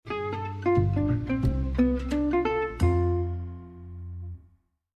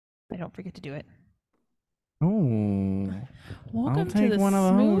Don't forget to do it. Oh, Welcome I'll to take the one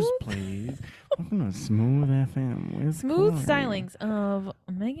of smooth, those, please. Welcome to Smooth FM with smooth Corey. stylings of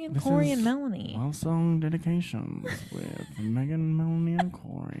Megan, This Corey, is and Melanie. Love song dedications with Megan, Melanie, and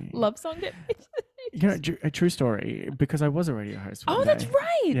Corey. Love song dedication. You know, a true story, because I was a radio host one Oh, that's day.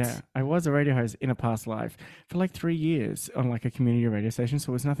 right. Yeah, I was a radio host in a past life for like 3 years on like a community radio station,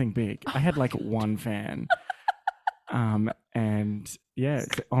 so it was nothing big. I had like one fan. And yeah,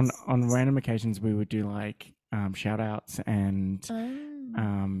 on random occasions we would do like shout outs and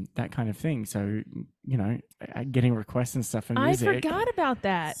that kind of thing. So, you know, getting requests and stuff for music. I forgot about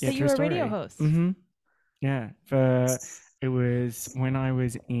that. Yeah, that you true were a story. radio host. Mm-hmm. Yeah, it was when I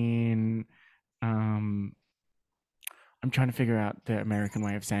was in I'm trying to figure out the American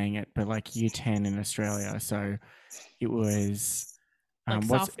way of saying it, but like year 10 in Australia. So it was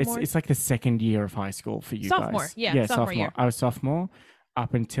Like it's like the second year of high school for you Sophomore, guys. yeah, sophomore year. I was sophomore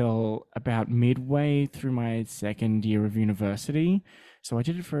up until about midway through my second year of university. So I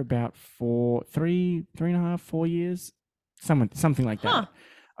did it for about 3.5, 4 years, something like that. Huh.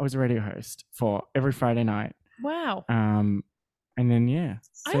 I was a radio host for every Friday night. Wow. And then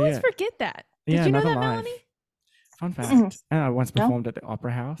I always forget that. Did you know that, another life. Melanie? Fun fact. And I once performed at the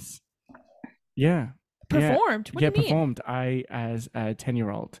Opera House. Yeah. Performed? What do you mean? Performed. I, as a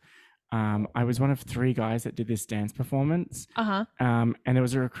 10-year-old, I was one of 3 guys that did this dance performance. Uh-huh. And there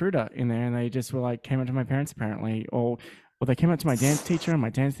was a recruiter in there, and they just were like, came up to my parents apparently, or they came up to my dance teacher, and my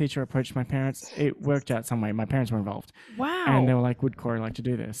dance teacher approached my parents. It worked out some way. My parents were involved. Wow. And they were like, would Corey like to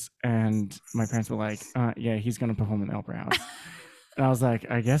do this? And my parents were like, yeah, he's going to perform at the Opera House. And I was like,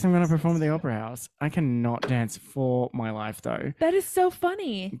 I guess I'm going to perform at the Opera House. I cannot dance for my life, though. That is so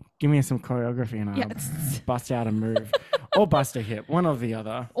funny. Give me some choreography and I'll bust out a move. Or bust a hip. One or the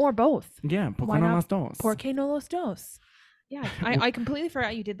other. Or both. Yeah. Why no not? las dos. Por qué no los dos? Yeah. I completely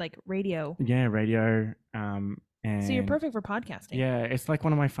forgot you did like radio. Yeah, radio. And So you're perfect for podcasting. Yeah, it's like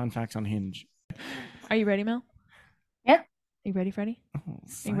one of my fun facts on Hinge. Are you ready, Mel? Yeah. Are you ready, Freddie? Oh,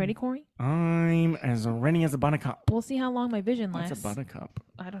 Are you ready, Corey? I'm as ready as a buttercup. We'll see how long my vision lasts. What's a buttercup?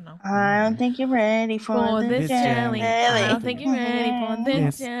 I don't know. I don't think you're ready for this jelly. jelly. I don't think you're ready for this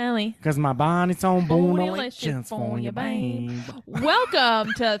Yes. jelly. Because my body's on board Bootylicious just for you, babe.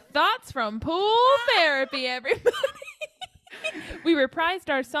 Welcome to Thoughts from Pool Therapy, everybody. We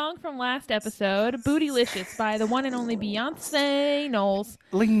reprised our song from last episode, Bootylicious, by the one and only Beyonce Knowles.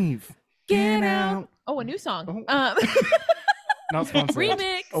 Leave. Get out. Oh, a new song. Not sponsored.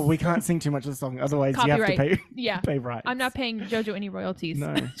 Remix. Oh, we can't sing too much of the song, otherwise you have to Copyright. pay. Yeah. Pay rights. I'm not paying JoJo any royalties.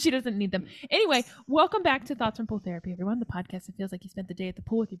 No. She doesn't need them. Anyway, welcome back to Thoughts from Pool Therapy, everyone. The podcast that feels like you spent the day at the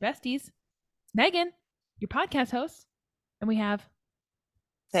pool with your besties. Megan, your podcast host. And we have...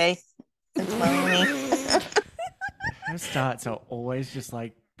 Hey, it's Melanie. Her starts are always just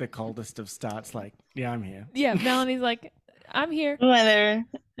like the coldest of starts. Like, yeah, I'm here. Yeah, Melanie's like, I'm here. Whatever.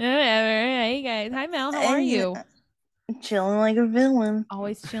 Whatever. Hey, guys. Hi, Mel. How are you? Chilling like a villain.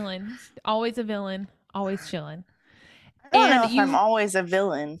 Always chilling. Always a villain. Always chilling. I don't know And if I'm always a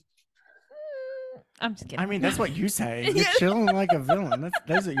villain. I'm just kidding. I mean, that's what you say. You're chilling like a villain.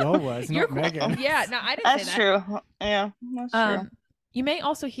 Those are your words, You're not Megan. Yeah, no, I didn't That's say that. true. Yeah, that's true. You may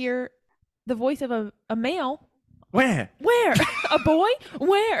also hear the voice of a male. Where? Where? A boy?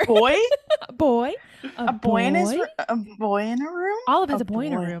 Where? Boy? A boy? A boy in his a boy in a room? Olive is a boy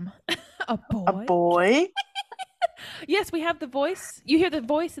in a room. A boy? A boy? Yes, we have the voice. You hear the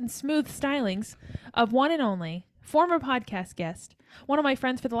voice and smooth stylings of one and only former podcast guest, one of my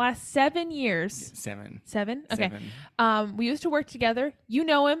friends for the last 7 years. 7. 7? Okay. 7. We used to work together. You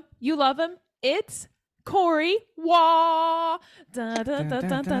know him. You love him. It's Corey Wah. Da, da, da, da,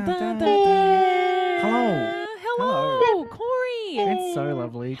 da, da, da, da. Hello. Hello, Corey. It's so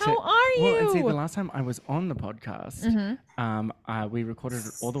lovely. How are you? Well, and see, the last time I was on the podcast, Mhm. we recorded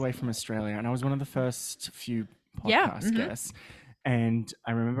it all the way from Australia, and I was one of the first few Yeah, podcast guests. And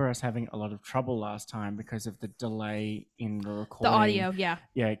I remember us having a lot of trouble last time because of the delay in the recording. The audio, yeah.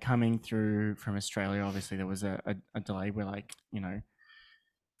 Yeah, coming through from Australia. Obviously, there was a delay. We're like, you know,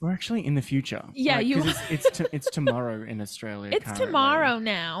 we're actually in the future. Yeah, like, you. 'cause it's tomorrow in Australia. It's currently. tomorrow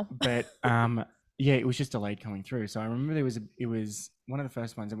now. But yeah, it was just delayed coming through. So I remember it was one of the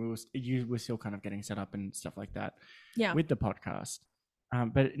first ones, and you were still kind of getting set up and stuff like that. Yeah. With the podcast.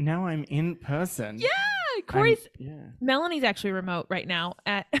 But now I'm in person. Yeah, Corey's. Yeah. Melanie's actually remote right now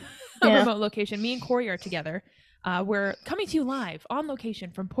at a remote location. Me and Corey are together. We're coming to you live on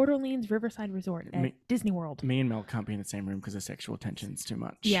location from Port Orleans Riverside Resort at Disney World. Me and Mel can't be in the same room because of sexual tension's too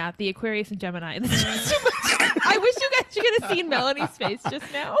much. Yeah, the Aquarius and Gemini. This is too much. I wish you guys could have seen Melanie's face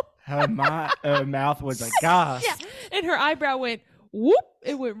just now. Her mouth was like, gosh. Yeah, and her eyebrow went, whoop,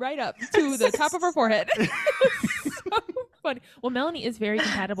 it went right up to the top of her forehead. So funny. Well, Melanie is very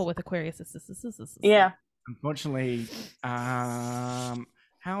compatible with Aquarius. Yeah. Unfortunately,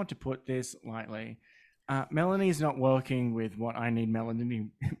 how to put this lightly? Melanie's not working with what I need Melanin.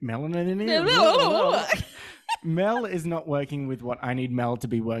 Mel is not working with what I need Mel to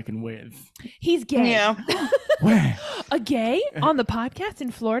be working with. He's gay. Yeah. Where? A gay on the podcast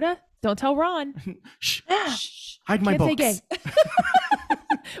in Florida? Don't tell Ron. Shh. Hide my Can't books. say gay.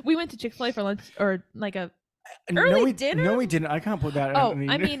 We went to Chick-fil-A for lunch, or like a No, early dinner? No, we didn't. I can't put that. Oh,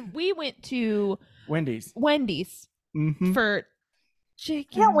 I mean, we went to Wendy's. Wendy's for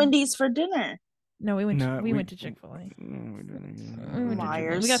chicken. Yeah, Wendy's for dinner. No, we went. No, we we- went to Chick-fil-A. No, we didn't. We went to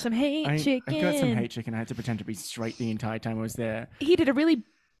Liars. Chick-fil-A. We got some hate chicken. I got some hate chicken. I had to pretend to be straight the entire time I was there. He did a really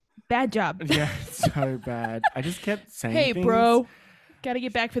bad job. Yeah, so bad. I just kept saying, Hey, things. bro, got to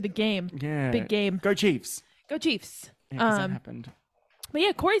get back for the game. Yeah, Big game. Go Chiefs. Go Chiefs. Yeah, 'cause that happened. But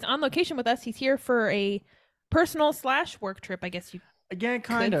yeah, Corey's on location with us. He's here for a personal / work trip, I guess you Yeah,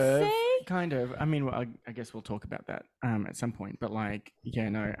 kind could of. say. Kind of. I mean, well, I guess we'll talk about that at some point. But like, yeah,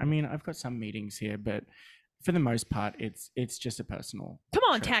 no. I mean, I've got some meetings here, but for the most part, it's just a personal. Come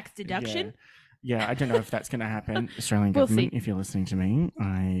on, trip. tax deduction. Yeah, I don't know if that's going to happen. Australian We'll government, see. if you're listening to me,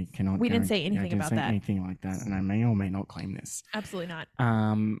 I cannot. We didn't say guarantee- anything I didn't about say that. anything like that, and I may or may not claim this. Absolutely not.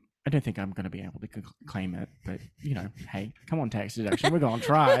 I don't think I'm going to be able to claim it, but you know, hey, come on, tax deduction, we're going to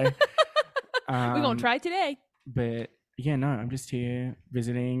try. We're going to try today. But yeah, no, I'm just here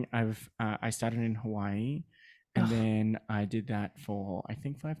visiting. I started in Hawaii, and Ugh. then I did that for I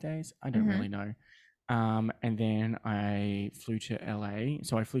think 5 days. I don't Mhm. really know. And then I flew to LA.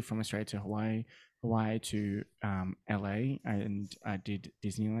 So I flew from Australia to Hawaii to LA, and I did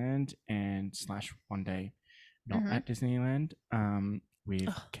Disneyland and / one day not Mhm. at Disneyland. With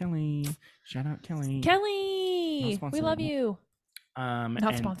Ugh. Kelly. Shout out Kelly. Kelly, we sponsored. love you. Not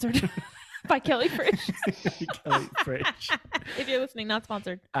Not sponsored by Kelly Frisch. Kelly Frisch. If you're listening, not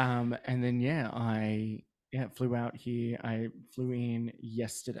sponsored. And then I flew out here. I flew in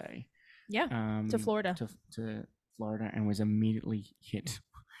yesterday. Yeah, to Florida. To Florida, and was immediately hit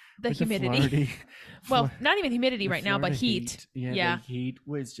The with humidity. Well, Flo- not even humidity the right now, but Florida heat. Yeah, Yeah. the heat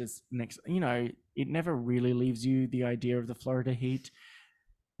was just next. You know, it never really leaves you the idea of the Florida heat,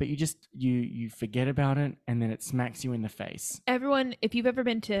 but you just you forget about it, and then it smacks you in the face. Everyone, if you've ever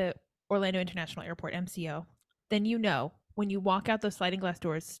been to Orlando International Airport, MCO, then you know when you walk out those sliding glass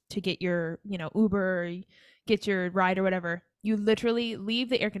doors to get your, Uber, or get your ride or whatever, you literally leave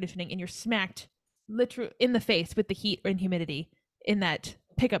the air conditioning and you're smacked literally in the face with the heat and humidity in that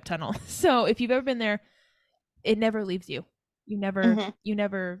pickup tunnel. So if you've ever been there, it never leaves you. You never Mhm. you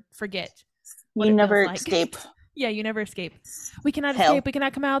never forget. what You it never feels like. escape. Yeah, you never escape. We cannot Hell. escape. We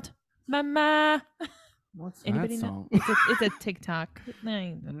cannot come out. Mama. What's Anybody that know? song? It's a TikTok.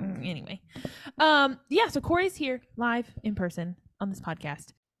 Anyway. Yeah, so Corey's here live in person on this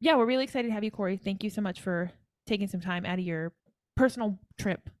podcast. Yeah, we're really excited to have you, Corey. Thank you so much for taking some time out of your personal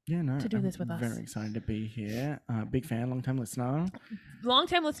trip. Yeah, no, to do I'm this with us. Very excited to be here. Big fan, long time listener.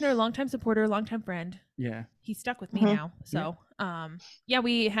 Long-time listener, long-time supporter, long-time friend. Yeah, He's stuck with me Mhm. now. So, yeah,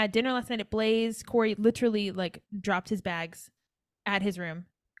 we had dinner last night at Blaze. Corey literally dropped his bags at his room,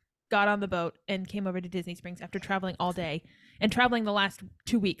 got on the boat, and came over to Disney Springs after traveling all day and traveling the last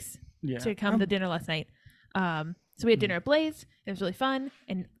 2 weeks yeah. to come to dinner last night. So we had dinner at Blaze. It was really fun,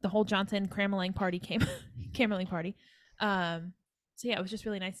 and the whole Johnson Cramerling party came. Camerling party. So yeah, it was just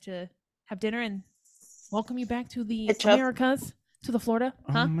really nice to have dinner and welcome you back to the Ketchup. Americas, to the Florida.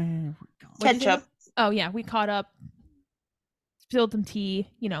 Oh Huh? man, What'd you say? Ketchup. Oh yeah, we caught up, spilled some tea,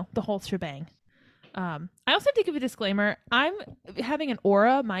 the whole shebang. I also have to give a disclaimer. I'm having an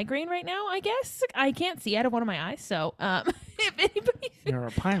aura migraine right now, I guess. I can't see out of one of my eyes, so if anybody you're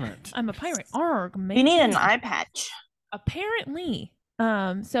a pirate. I'm a pirate. Arg, man. You need an eye patch. Apparently.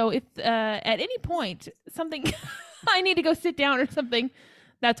 So if at any point something I need to go sit down or something,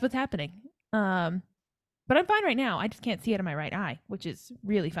 that's what's happening. But I'm fine right now. I just can't see out of my right eye, which is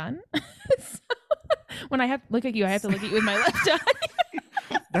really fun. So, when I have look at you, I have to look at you with my left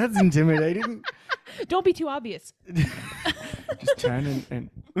eye. That's intimidating. Don't be too obvious. Just turn and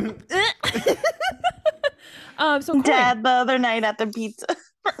So Corey, Dad, the other night at the pizza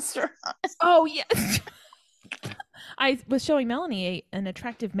restaurant. oh yes. I was showing Melanie an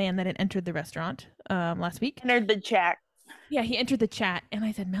attractive man that had entered the restaurant last week. Entered the chat. Yeah, he entered the chat, and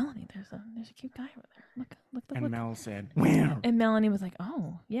I said, "Melanie, there's a cute guy over there. Look, and look." Mel said, "Wow." And Melanie was like,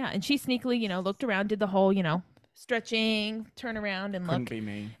 "Oh, yeah." And she sneakily, looked around, did the whole, stretching, turn around and Couldn't look. be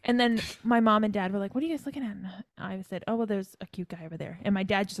me. And then my mom and dad were like, "What are you guys looking at?" And I said, "Oh, well, there's a cute guy over there." And my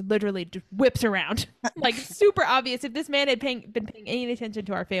dad just literally just whips around, like super obvious. If this man had been paying any attention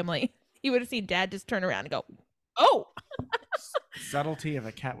to our family, he would have seen dad just turn around and go, "Oh." Subtlety of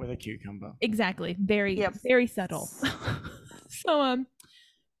a cat with a cucumber. Exactly. Very, Yep. very subtle. So,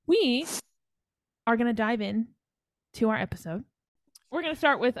 we are going to dive in to our episode. We're going to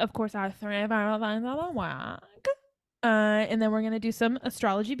start with, of course, our 3 viral lines of the week. And then we're going to do some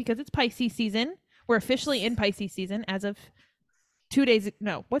astrology because it's Pisces season. We're officially in Pisces season as of 2 days.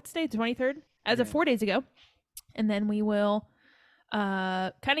 No, what's today? 23rd? As of 4 days ago. And then we will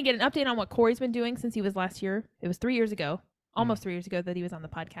kind of get an update on what Corey's been doing since he was last year. It was 3 years ago, almost 3 years ago that he was on the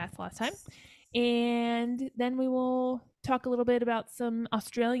podcast last time. And then we will talk a little bit about some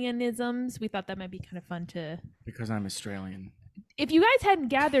Australianisms. We thought that might be kind of fun to... Because I'm Australian. If you guys hadn't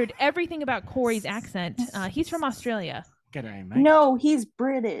gathered everything about Corey's accent, he's from Australia. G'day, mate. No, he's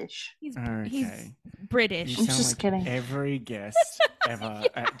British. He's Okay. British. You I'm sound just like kidding. every guest ever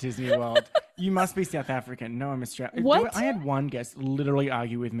at Disney World. You must be South African. No, I'm Australian. What? I had one guest literally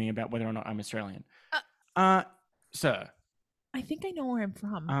argue with me about whether or not I'm Australian. Sir. I think I know where I'm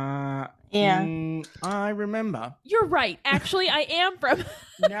from. Yeah. I remember. You're right. Actually, I am from...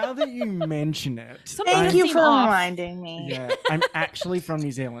 Now that you mention it, Sometimes Thank I you seem for off. reminding me. yeah, I'm actually from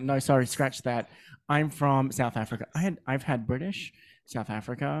New Zealand. No, sorry, scratch that. I'm from South Africa. I've had British, South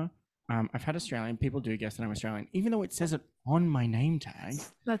Africa. I've had Australian. People do guess that I'm Australian, even though it says it on my name tag.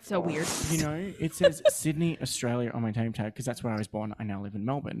 That's so weird. You know, it says Sydney, Australia on my name tag because that's where I was born. I now live in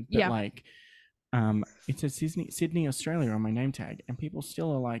Melbourne. But Yeah. it says Sydney, Australia on my name tag, and people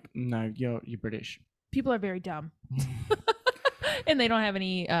still are like, "No, you're British." People are very dumb. And they don't have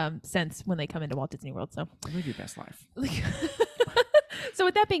any sense when they come into Walt Disney World. So, Live your best life. so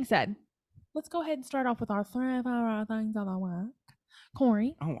with that being said, let's go ahead and start off with our 3 viral things of the week.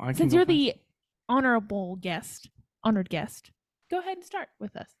 Corey, Oh, I can since go you're first. the honored guest, go ahead and start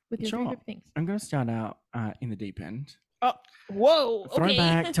with us with your 3 Sure. favorite things. I'm going to start out in the deep end. Whoa! Okay.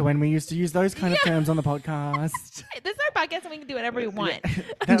 Throwback to when we used to use those kind of terms on the podcast. This is our podcast, and we can do whatever we want.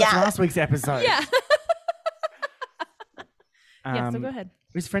 That was Yeah. last week's episode. Yeah. Yeah. So go Um, ahead.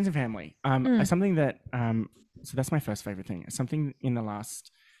 It was friends and family. Something that so that's my first favorite thing. Something in the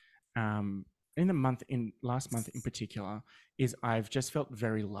last last month in particular is I've just felt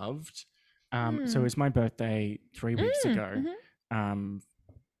very loved. So it was my birthday 3 weeks ago. Mhm.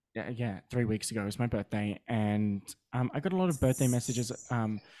 Yeah, 3 weeks ago was my birthday, and I got a lot of birthday messages.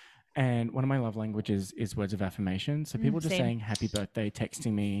 And one of my love languages is words of affirmation. So people just same. saying happy birthday,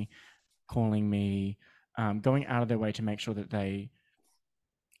 texting me, calling me, going out of their way to make sure that they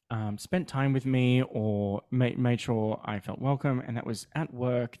spent time with me or made sure I felt welcome. And that was at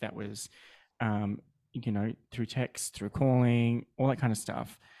work. That was, through text, through calling, all that kind of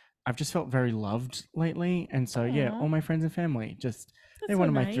stuff. I've just felt very loved lately. And so, yeah, Aw. all my friends and family, just That's they're so one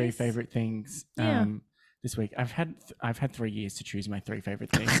of my 3 nice. favorite things. Yeah. This week I've had 3 years to choose my 3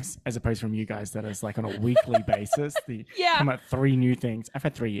 favorite things, as opposed from you guys that is like on a weekly basis. Yeah. Come out 3 new things. I've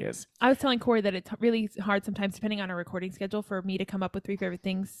had 3 years. I was telling Corey that it's really hard sometimes, depending on our recording schedule, for me to come up with 3 favorite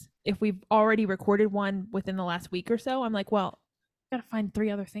things. If we've already recorded one within the last week or so, I'm like, well, I gotta find 3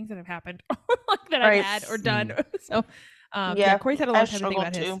 other things that have happened, like that Right. I've had or done. So, yeah, Yeah, Corey's had a long I time to think struggle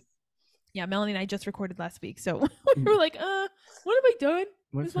about his. too. Yeah, Melanie and I just recorded last week, so we were like, what have I done?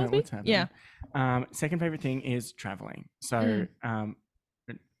 What's last week? happening? Yeah. Second favorite thing is traveling. So,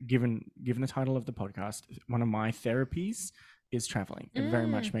 given the title of the podcast, one of my therapies is traveling. It very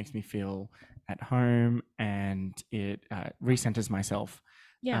much makes me feel at home, and it recenters myself.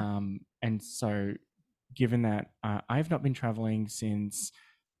 Yeah. And so, given that I have not been traveling since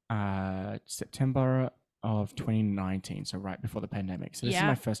September of 2019, so right before the pandemic. So this is Yeah.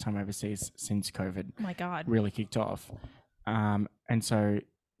 my first time overseas since COVID Oh my God. really kicked off. And so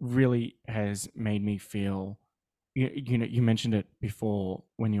really has made me feel, you mentioned it before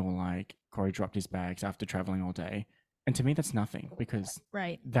when you were like, Corey dropped his bags after traveling all day. And to me, that's nothing, because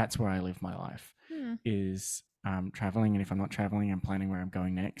Right. that's where I live my life, is traveling. And if I'm not traveling, I'm planning where I'm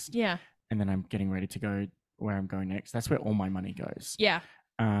going next. Yeah. And then I'm getting ready to go where I'm going next. That's where all my money goes. Yeah.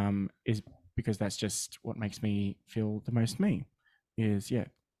 Is because that's just what makes me feel the most me, is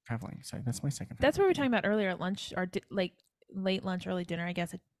traveling. So that's my second That's what we were favorite talking about earlier at lunch, or late lunch, early dinner, I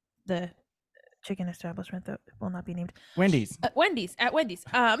guess, at the chicken establishment that will not be named. thing. Wendy's. At Wendy's.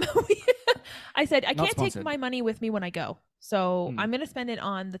 I said, I Not can't take sponsored. my money with me when I go. So Mm. I'm going to spend it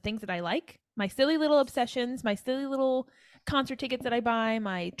on the things that I like, my silly little obsessions, my silly little concert tickets that I buy,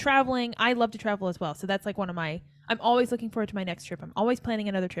 my traveling. I love to travel as well. So that's like one of my, I'm always looking forward to my next trip. I'm always planning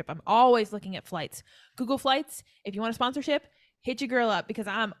another trip. I'm always looking at flights. Google Flights, if you want a sponsorship, hit your girl up because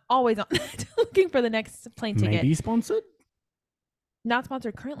I'm always on looking for the next plane ticket. Maybe sponsored? Not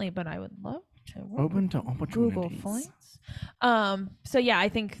sponsored currently, but I would love to work Open with to opportunities. Google Flights. So yeah, I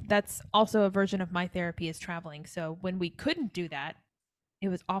think that's also a version of my therapy is traveling. So when we couldn't do that, it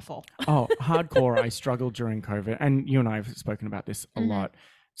was awful. Oh, hardcore. I struggled during COVID. And you and I have spoken about this a lot.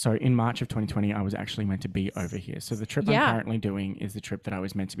 So in March of 2020, I was actually meant to be over here. So the trip I'm currently doing is the trip that I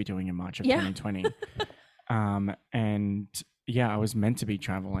was meant to be doing in March of 2020. And yeah, I was meant to be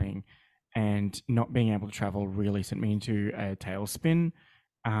traveling, and not being able to travel really sent me into a tailspin.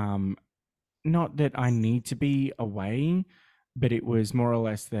 Not that I need to be away, but it was more or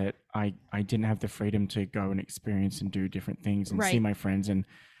less that I didn't have the freedom to go and experience and do different things and see my friends. And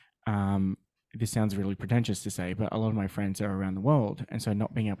this sounds really pretentious to say, but a lot of my friends are around the world. And so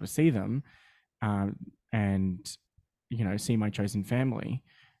not being able to see them and, you know, see my chosen family,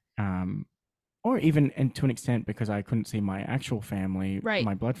 or even, and to an extent, because I couldn't see my actual family,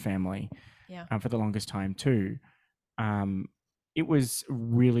 my blood family, for the longest time too, it was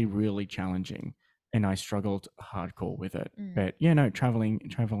really, really challenging. And I struggled hardcore with it. But yeah, no, traveling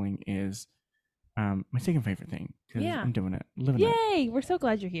is my second favorite thing because I'm doing it, living it. Yay! We're so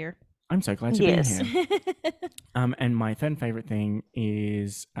glad you're here. I'm so glad to be here. And my third favorite thing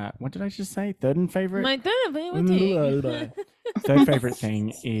is, what did I just say? Third and favorite? My third favorite thing. Third favorite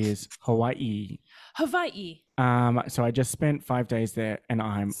thing is Hawaii. Hawaii. So I just spent 5 days there and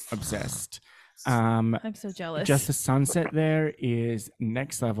I'm obsessed. I'm so jealous. Just the sunset there is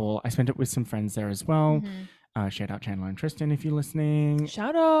next level. I spent it with some friends there as well. Shout out Chandler and Tristan if you're listening.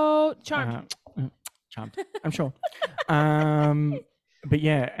 Shout out. Charmed. Charmed, I'm sure. But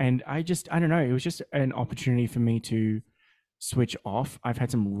yeah, and I don't know. It was just an opportunity for me to switch off. I've had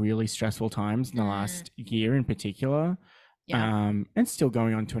some really stressful times in the last year in particular. And still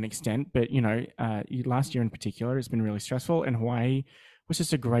going on to an extent. But, you know, last year in particular has been really stressful. And Hawaii was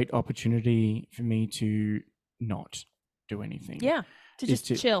just a great opportunity for me to not do anything. Yeah, to just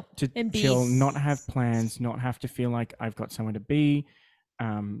chill. To and chill, be. not have plans, not have to feel like I've got somewhere to be,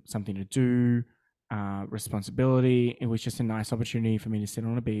 something to do, responsibility. It was just a nice opportunity for me to sit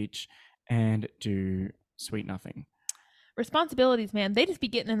on a beach and do sweet nothing. Responsibilities, man, they just be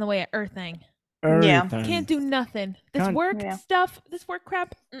getting in the way of earthing. Can't do nothing. This work stuff, this work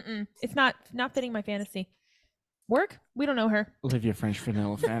crap, it's not fitting my fantasy. Work? We don't know her. Live your French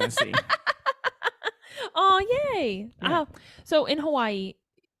vanilla fantasy. Oh, yay. Yeah. So in Hawaii,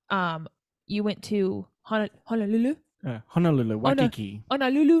 you went to Honolulu? Honolulu, Waikiki.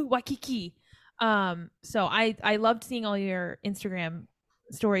 Honolulu, Waikiki. So I loved seeing all your Instagram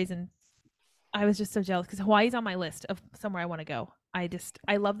stories, and I was just so jealous because Hawaii's on my list of somewhere I want to go. I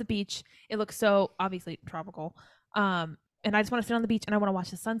love the beach. It looks so obviously tropical. And I just want to sit on the beach and I want to watch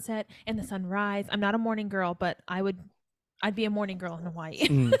the sunset and the sunrise. I'm not a morning girl, but I'd be a morning girl in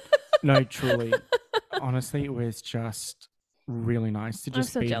Hawaii. No, truly. Honestly, it was just really nice to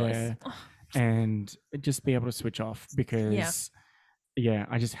just be there and just be able to switch off because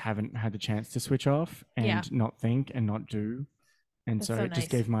I just haven't had the chance to switch off and not think and not do. And so it just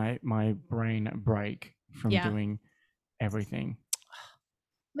gave my brain a break from doing everything.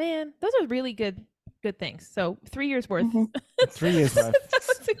 Man, those are really good things. So 3 years worth. 3 years worth.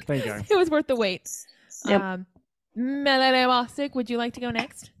 There you go. It was worth the wait. Yep. Melanie Bostic, would you like to go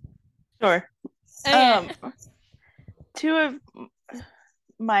next? Sure. Two of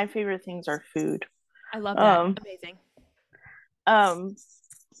my favorite things are food. I love that. Amazing.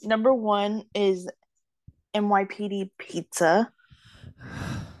 Number one is NYPD pizza.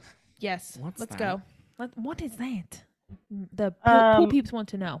 Yes. Let's go. What is that? The pool peeps want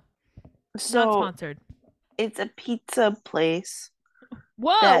to know. So not sponsored. It's a pizza place.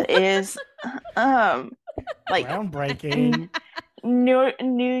 Whoa. That is like groundbreaking.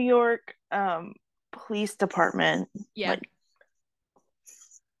 New York police department like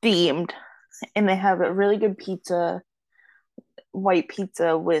themed, and they have a really good pizza, white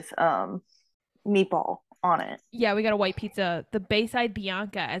pizza with meatball on it. Yeah, we got a white pizza, the Bayside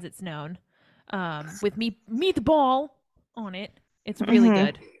Bianca as it's known, with meatball on it. It's really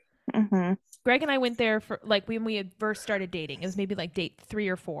good. Greg and I went there for like when we had first started dating. It was maybe like date 3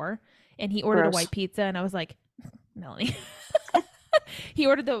 or 4, and he ordered a white pizza, and I was like, Melanie. He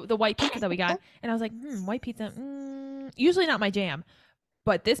ordered the white pizza that we got, and I was like, white pizza, usually not my jam,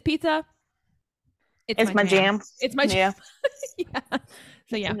 but this pizza, it's my jam. It's my jam. Yeah.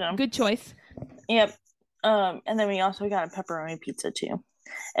 So good choice. Yep. And then we also got a pepperoni pizza too.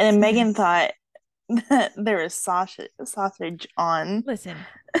 And then Megan thought there is sausage on. Listen,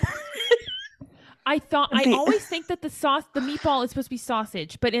 I always think that the meatball is supposed to be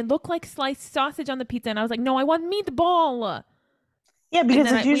sausage, but it looked like sliced sausage on the pizza, and I was like, no, I want meatball. Yeah, because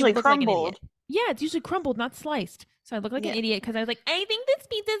then it's we usually look like an idiot. crumbled. Yeah, it's usually crumbled, not sliced. So I look like an idiot because I was like, I think this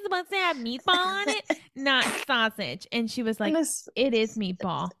pizza is supposed to have meatball on it, not sausage. And she was like, it is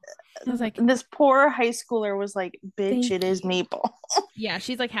meatball. I was like, this poor high schooler was like, bitch, Thank it is meatball. yeah,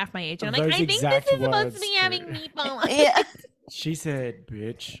 she's like half my age. And I'm Those like, I think exact this is supposed to words, be having too. meatball on it. Yeah. She said,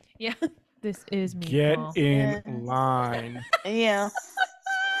 "Bitch, Yeah, this is get meatball. in Yeah. line." Yeah.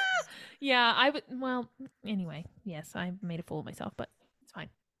 Yeah, I would. Well, anyway, yes, I made a fool of myself, but it's fine.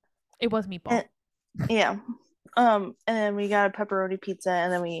 It was meatball. Yeah. And then we got a pepperoni pizza,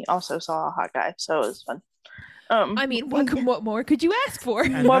 and then we also saw a hot guy, so it was fun. I mean, what more could you ask for?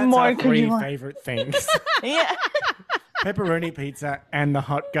 And What that's more our could three you want? favorite things: Yeah. pepperoni pizza and the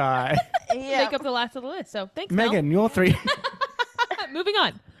hot guy. Yeah. Make up the last of the list. So thanks, Mel. Megan, your three. Moving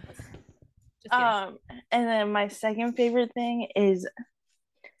on. Just kidding. And then my second favorite thing is,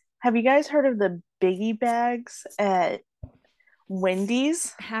 have you guys heard of the biggie bags at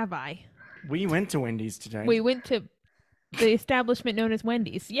Wendy's? Have I? We went to Wendy's today. We went to the establishment known as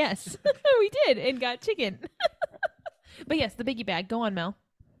Wendy's. Yes, we did, and got chicken. But yes, the biggie bag. Go on, Mel.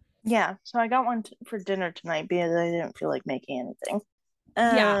 Yeah, so I got one for dinner tonight because I didn't feel like making anything.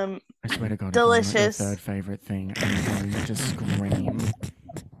 Yeah. I swear to God, Delicious. If I'm not your third favorite thing, I'm going to scream.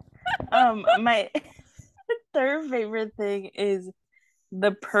 My third favorite thing is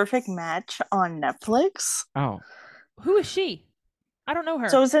The Perfect Match on Netflix. Oh, Who is she? I don't know her.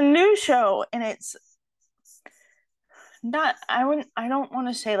 So it's a new show, and it's not. I don't want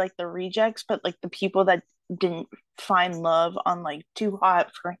to say like the rejects, but like the people that didn't find love on like Too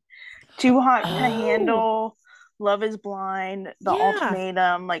Hot to Handle, Love is Blind, The Yeah.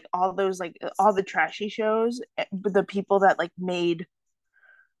 Ultimatum, like all those, like all the trashy shows, but the people that like made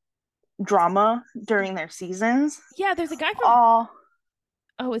drama during their seasons. Yeah, there's a guy from. All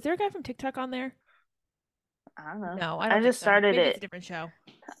Oh, is there a guy from TikTok on there? I don't know. No, I I don't. just started Maybe It's a it. different show.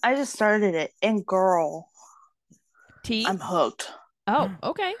 I just started it, and girl, T. I'm hooked. Oh,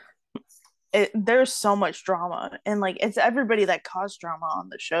 okay. There's so much drama, and like it's everybody that caused drama on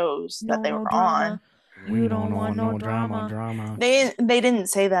the shows that they were on. You don't want no drama. drama. They didn't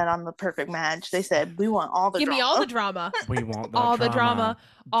say that on The Perfect Match. They said we want all the Give drama. me all the drama. We want the All the drama.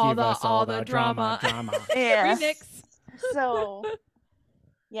 All Give the us all the drama. drama. Yeah. Remix. So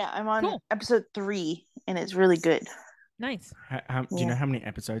yeah, I'm on Cool. episode 3, and it's really good. Nice. Do you know how many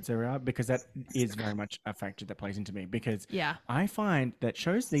episodes there are? Because that is very much a factor that plays into me. Because Yeah. I find that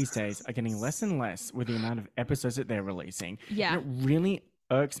shows these days are getting less and less with the amount of episodes that they're releasing. Yeah. And it really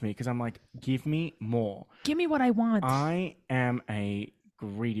irks me because I'm like, give me more. Give me what I want. I am a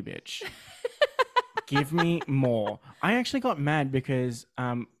greedy bitch. Give me more. I actually got mad because,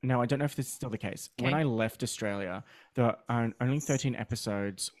 no, I don't know if this is still the case. When Okay. I left Australia, there are only 13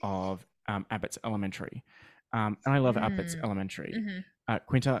 episodes of Abbott's Elementary. And I love Abbott's Elementary. Mhm.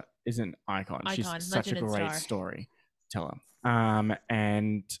 Quinta is an icon. She's Icon, such a legend and great star. storyteller.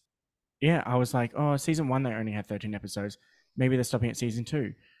 And yeah, I was like, oh, season 1, they only had 13 episodes. Maybe they're stopping at season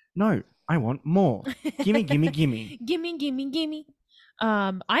 2. No, I want more. Gimme, gimme, gimme. Gimme, gimme, gimme.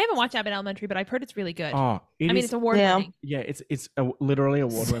 I haven't watched Abbott Elementary, but I've heard it's really good. Oh, I mean, it's award winning. Yeah, it's literally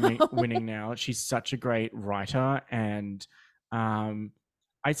award winning now. She's such a great writer, and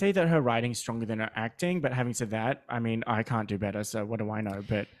I'd say that her writing's stronger than her acting. But having said that, I mean, I can't do better. So what do I know?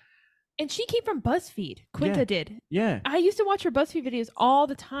 But And she came from BuzzFeed. Quinta Yeah. did. yeah, I used to watch her BuzzFeed videos all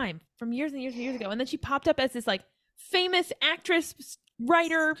the time from years and years and years ago. And then she popped up as this like famous actress,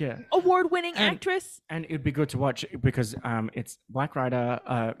 writer, yeah. award-winning And- actress. And it'd be good to watch because it's Black writer.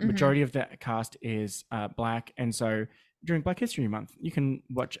 Majority of the cast is black, and so during Black History Month, you can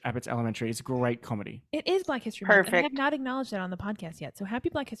watch Abbott's Elementary. It's a great comedy. It is Black History Month. And I have Perfect. not acknowledged that on the podcast yet. So happy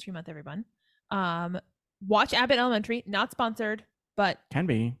Black History Month, everyone. Watch Abbott Elementary. Not sponsored, but Can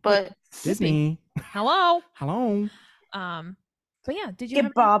be But Disney. hello. Hello. So yeah, did you get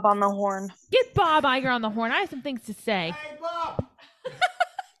have Bob on the horn. get Bob Iger on the horn? I have some things to say. Hey, Bob.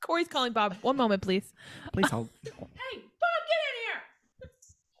 Corey's calling Bob. One moment, please. Please hold. Hey, Bob, get in here.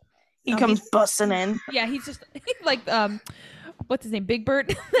 He Oh, comes busting in. Yeah, he's just like what's his name? Big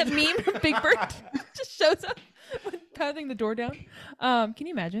Bird. That meme of Big Bird just shows up pounding the door down. Can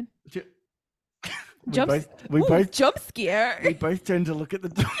you imagine? We Jump- both jump scare. we both turned to look at the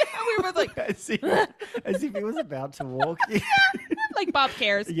door. We were both like as if he was about to walk in. like Bob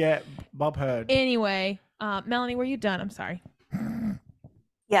cares. Yeah, Bob heard. Anyway, Melanie, were you done? I'm sorry.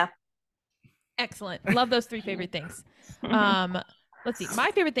 Yeah. Excellent. Love those 3 favorite things. let's see.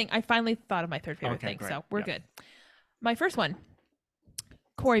 My favorite thing. I finally thought of my third favorite Okay, thing, great. so we're Yep. good. My first one,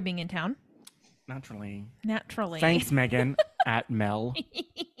 Corey being in town. Naturally. Naturally. Thanks, Megan. At Mel.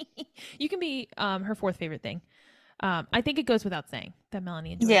 You can be her fourth favorite thing. I think it goes without saying that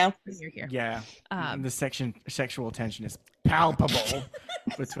Melanie enjoys Yeah. when you're here. Yeah. Um, The sexual tension is palpable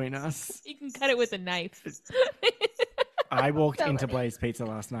between us. You can cut it with a knife. I walked into Melanie. Blaze Pizza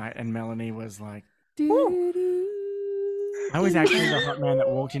last night and Melanie was like, Doo-doo. I was actually the hot man that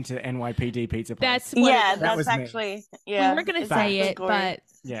walked into NYPD pizza place. That's what Yeah, it That was. that's was me. actually We yeah. weren't gonna it's say actually it, Corey. but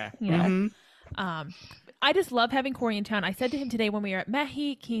Yeah. you know. Mhm. I just love having Corey in town. I said to him today when we were at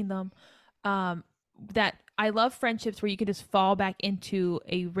Mahi Kingdom, that I love friendships where you can just fall back into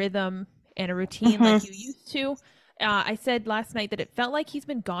a rhythm and a routine like you used to. I said last night that it felt like he's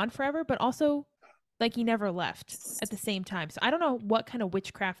been gone forever, but also like he never left at the same time. So I don't know what kind of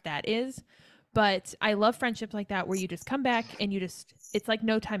witchcraft that is, but I love friendships like that where you just come back and it's like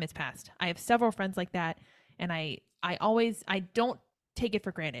no time has passed. I have several friends like that, and I don't take it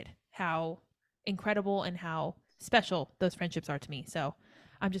for granted how incredible and how special those friendships are to me. So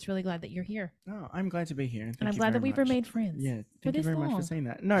I'm just really glad that you're here, Oh, I'm glad to be here. and Thank I'm you glad that very we've much. remained friends. Yeah, for thank you this very much long. for saying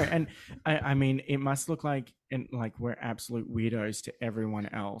that. No, and I mean, it must look like we're absolute weirdos to everyone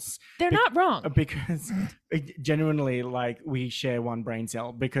else They're Be- not wrong. because genuinely, like, we share one brain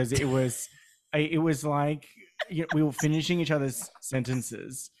cell because it was like we were finishing each other's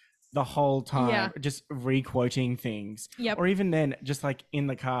sentences the whole time, Yeah. just re-quoting things, Yep. or even then, just like in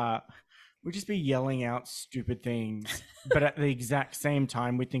the car. We'd just be yelling out stupid things, but at the exact same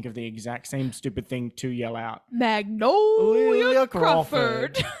time, we think of the exact same stupid thing to yell out. Magnolia Lilia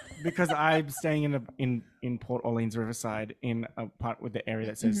Crawford. Because I'm staying in Port Orleans Riverside in a part with the area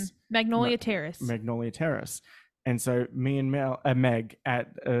that says Magnolia Terrace. Magnolia Terrace, and so me and Meg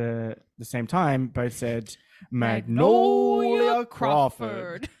at the same time both said Magnolia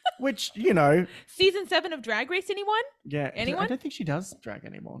Crawford, which Season 7 of Drag Race, anyone? yeah. Anyone? I don't think she does drag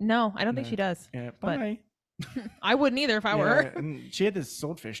anymore. No, I don't think No. she does. Yeah, But bye. I wouldn't either if I were Yeah, her. and she had this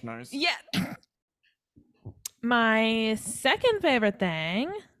swordfish nose. Yeah. My second favorite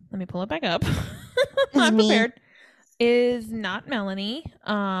thing, let me pull it back up. I'm me. prepared. Is not Melanie.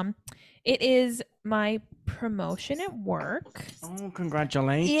 It is my promotion at work. Oh,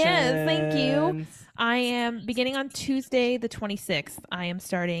 congratulations! Yes, thank you. I am beginning on Tuesday, the 26th. I am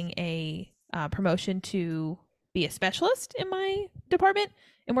starting a promotion to be a specialist in my department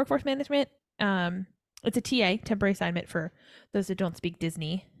in workforce management. It's a TA, temporary assignment for those that don't speak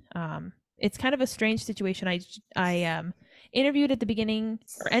Disney. It's kind of a strange situation. I interviewed at the beginning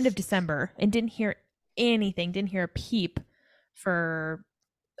or end of December and didn't hear anything, didn't hear a peep for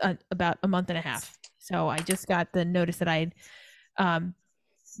about a month and a half. So I just got the notice that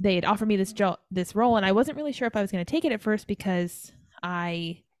they had offered me this role, and I wasn't really sure if I was going to take it at first because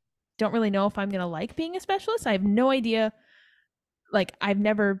I don't really know if I'm going to like being a specialist. I have no idea. Like, I've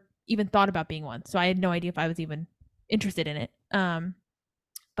never even thought about being one, so I had no idea if I was even interested in it.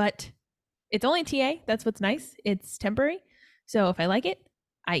 But it's only TA. That's what's nice. It's temporary. So if I like it,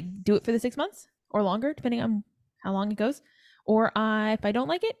 I do it for the 6 months or longer, depending on how long it goes. Or if I don't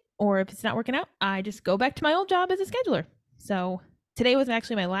like it, or if it's not working out, I just go back to my old job as a scheduler. So today was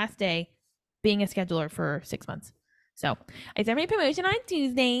actually my last day being a scheduler for 6 months. So I start my promotion on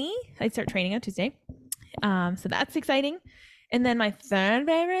Tuesday. I start training on Tuesday. So that's exciting. And then my third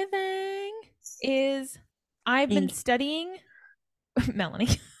favorite thing is I've been studying Melanie.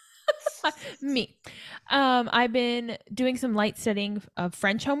 Me. I've been doing some light studying of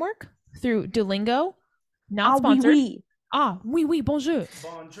French homework through Duolingo. Not sponsored. Oui, bonjour.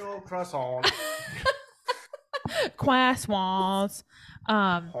 Bonjour, croissant. Croissants.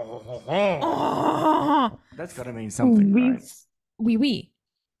 That's got to mean something, right? Oui.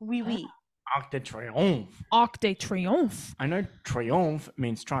 Arc de Triomphe. Arc de Triomphe. I know triomphe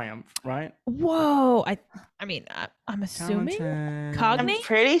means triumph, right? Whoa. I mean, I'm assuming. Talented. Cognate? I'm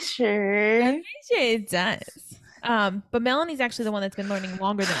pretty sure. I'm pretty sure it does. But Melanie's actually the one that's been learning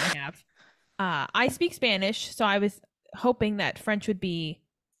longer than I have. I speak Spanish, so I was hoping that French would be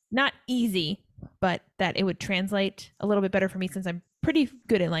not easy, but that it would translate a little bit better for me since I'm pretty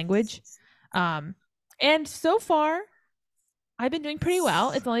good at language. And so far, I've been doing pretty well.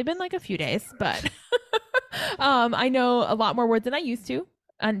 It's only been like a few days, but I know a lot more words than I used to.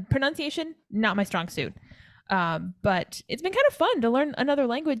 And pronunciation, not my strong suit. But it's been kind of fun to learn another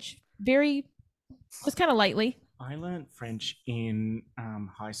language just kind of lightly. I learned French in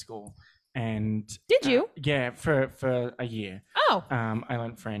high school, and Did you? Yeah, for a year. Oh, I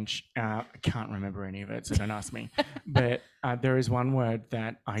learned French. I can't remember any of it, so don't ask me. But there is one word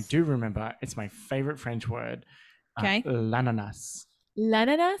that I do remember. It's my favorite French word. Okay. L'ananas.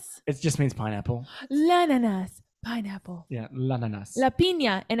 L'ananas. It just means pineapple. L'ananas. Pineapple. Yeah, l'ananas. La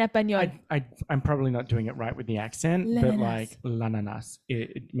piña en español. I'm probably not doing it right with the accent, but L'ananas. like l'ananas,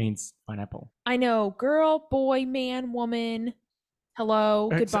 it means pineapple. I know. Girl, boy, man, woman. Hello.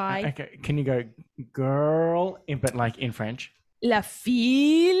 Goodbye. Okay, can you go girl, but like in French? La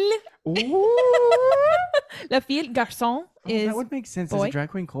fille. Ooh. La fille, garçon, is that would make sense. boy. There's a drag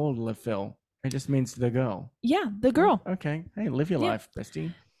queen called La Fille. It just means the girl. Yeah, the girl. Okay. Hey, live your Yeah. life,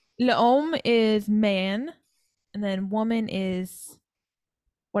 bestie. L'homme is man, and then woman is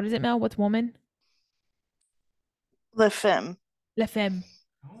what is it, Mel? What's woman? Le femme. La femme.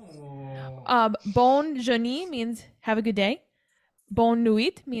 Oh. Bonne journée means have a good day. Bonne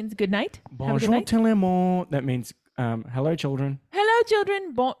nuit means good night. Have a good Bonjour night. télémon. That means hello, children. Hello,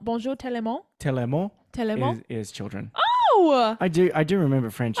 children. Bonjour, télémon. Télémon Télémon. is children. Oh, I do remember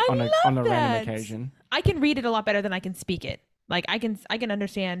French I on a love random that. occasion. I can read it a lot better than I can speak it. Like I can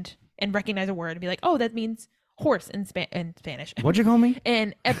understand and recognize a word and be like, oh, that means horse in Spanish. What'd you call me?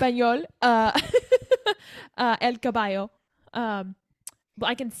 In español, el caballo.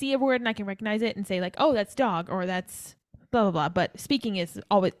 I can see a word and I can recognize it and say like, oh, that's dog or that's blah blah blah. But speaking is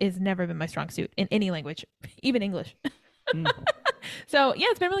never been my strong suit in any language, even English. So yeah,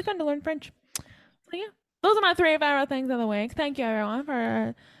 it's been really fun to learn French. So yeah, those are my 3 favorite things of the week. Thank you everyone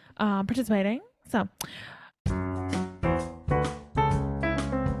for participating. So.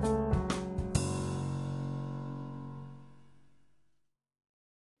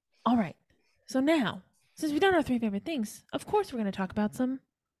 All right. So now, since we've done our 3 favorite things, of course we're going to talk about some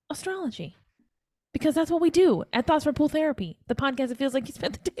astrology. Because that's what we do at Thoughts for Pool Therapy, the podcast that feels like you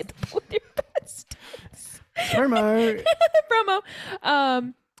spent the day at the pool with your best. Promo.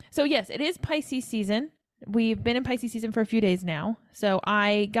 Promo. So yes, it is Pisces season. We've been in Pisces season for a few days now. So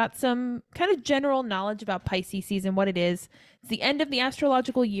I got some kind of general knowledge about Pisces season, what it is. It's the end of the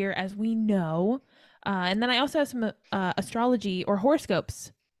astrological year, as we know. And then I also have some astrology or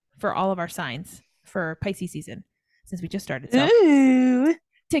horoscopes for all of our signs for Pisces season, since we just started. So Ooh.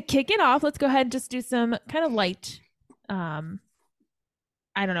 to kick it off, let's go ahead and just do some kind of light, I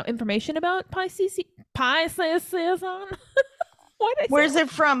don't know, information about Pisces season. Where's it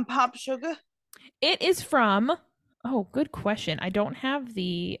from, Pop Sugar? It is from. Oh, good question. I don't have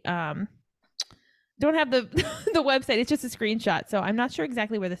the the website. It's just a screenshot, so I'm not sure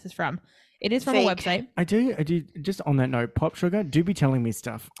exactly where this is from. It is from a Fake. website. I do. Just on that note, Pop Sugar do be telling me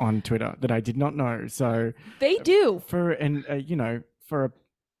stuff on Twitter that I did not know. So They do. for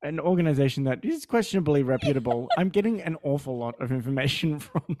an organization that is questionably reputable, I'm getting an awful lot of information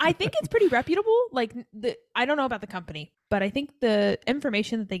from. I think it's pretty reputable. Like I don't know about the company, but I think the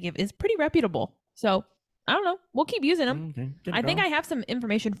information that they give is pretty reputable. So I don't know. We'll keep using them. Okay, get it I think I going. have some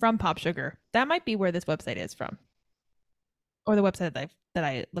information from Pop Sugar. That might be where this website is from, or the website that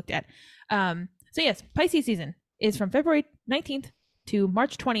I looked at. So yes, Pisces season is from February 19th to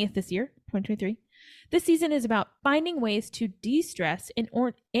March 20th this year, 2023. This season is about finding ways to de-stress and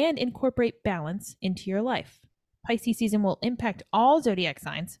incorporate balance into your life. Pisces season will impact all zodiac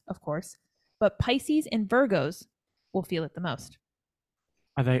signs, of course, but Pisces and Virgos will feel it the most.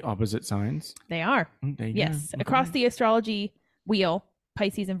 Are they opposite signs? They are. There you Yes, go. across Okay. the astrology wheel,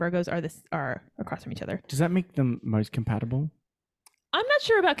 Pisces and Virgos are across from each other. Does that make them most compatible? I'm not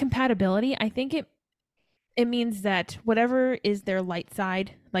sure about compatibility. I think it means that whatever is their light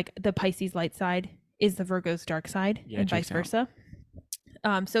side, like the Pisces light side, is the Virgo's dark side, Yeah, and vice checks out.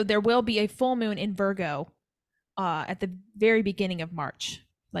 versa. So there will be a full moon in Virgo at the very beginning of March,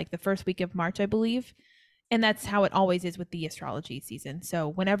 like the first week of March, I believe. And that's how it always is with the astrology season. So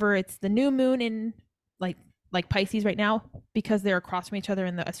whenever it's the new moon in like Pisces right now, because they're across from each other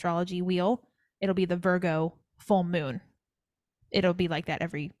in the astrology wheel, it'll be the Virgo full moon. It'll be like that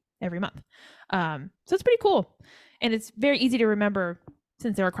every month. So it's pretty cool. And it's very easy to remember,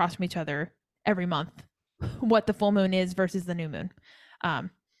 since they're across from each other every month, what the full moon is versus the new moon.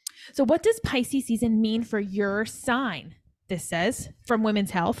 So what does Pisces season mean for your sign? This says from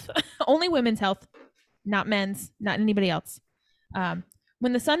Women's Health. Only Women's Health, not men's, not anybody else.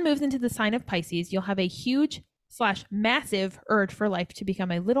 When the sun moves into the sign of Pisces, you'll have a huge/massive urge for life to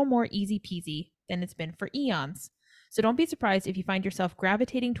become a little more easy peasy than it's been for eons. So don't be surprised if you find yourself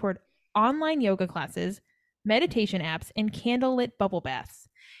gravitating toward online yoga classes, meditation apps, and candlelit bubble baths.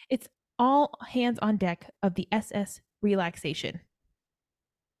 It's all hands on deck of the SS relaxation.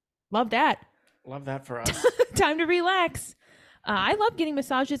 Love that. Love that for us. Time to relax. I love getting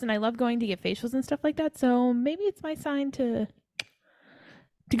massages and I love going to get facials and stuff like that. So maybe it's my sign to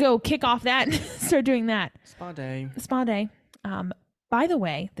go kick off that and start doing that. Spa day. Spa day. By the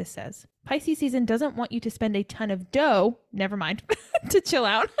way, this says, Pisces season doesn't want you to spend a ton of dough, never mind, to chill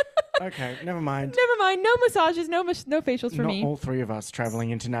out. Okay, never mind. Never mind, no massages, no facials for Not me. all three of us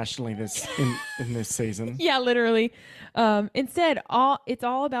traveling internationally in this season. Yeah, literally. Instead, it's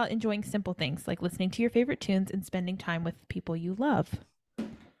all about enjoying simple things like listening to your favorite tunes and spending time with people you love.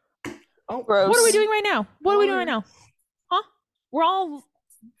 Oh, Gross. What are we doing right now? What are we doing right now? Huh? We're all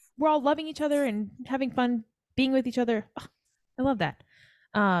loving each other and having fun being with each other. Ugh, I love that.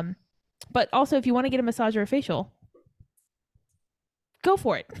 But also, if you want to get a massage or a facial, go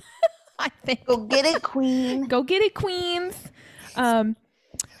for it. I think. Go get it, queen. Go get it, queens.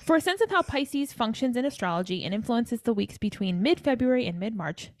 For a sense of how Pisces functions in astrology and influences the weeks between mid-February and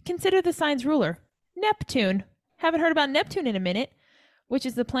mid-March, consider the sign's ruler, Neptune. Haven't heard about Neptune in a minute, which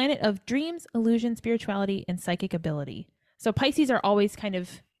is the planet of dreams, illusion, spirituality, and psychic ability. So Pisces are always kind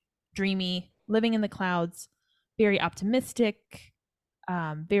of dreamy, living in the clouds, very optimistic,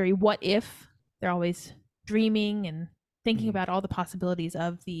 very what if. They're always dreaming and thinking about all the possibilities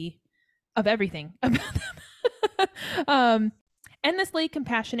of everything about them. Endlessly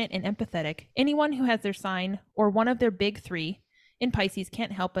compassionate and empathetic. Anyone who has their sign or one of their big three in Pisces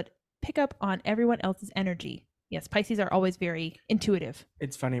can't help but pick up on everyone else's energy. Yes, Pisces are always very intuitive.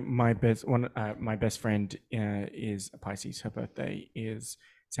 It's funny. My best friend is a Pisces. Her birthday is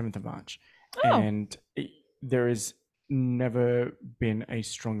 7th of March, and there has never been a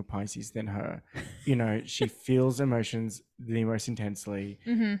stronger Pisces than her. You know, she feels emotions the most intensely.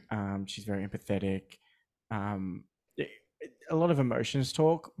 Mm-hmm. She's very empathetic. A lot of emotions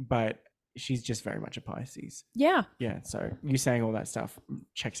talk, but she's just very much a Pisces. Yeah. Yeah. So you saying all that stuff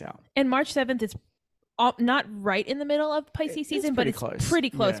checks out. And March 7th is not right in the middle of Pisces season, but it's pretty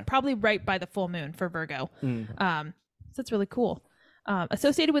close. Yeah. Probably right by the full moon for Virgo. Mm. So it's really cool.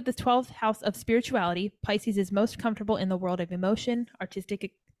 Associated with the 12th house of spirituality, Pisces is most comfortable in the world of emotion,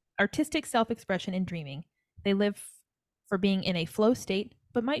 artistic self-expression, and dreaming. They live for being in a flow state,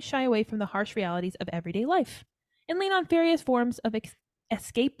 but might shy away from the harsh realities of everyday life and lean on various forms of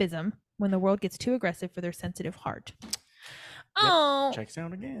escapism when the world gets too aggressive for their sensitive heart. Yep, Oh, checks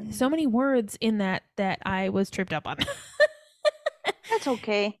out again. so many words in that I was tripped up on. That's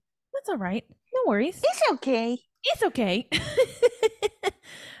okay. That's all right. No worries. It's okay. It's okay.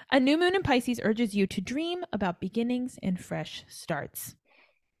 A new moon in Pisces urges you to dream about beginnings and fresh starts.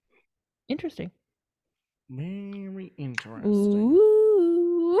 Interesting. Very interesting.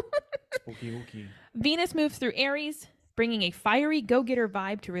 Ooh. Spooky, ooky. Venus moves through Aries, bringing a fiery go-getter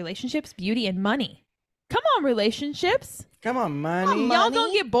vibe to relationships, beauty, and money. Come on, relationships. Come on, money. Come on, Y'all Money?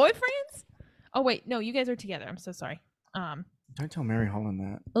 don't get boyfriends? Oh, wait. No, you guys are together. I'm so sorry. Don't tell Mary Holland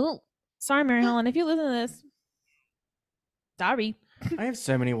that. Oh, sorry, Mary Helen. If you listen to this, sorry. I have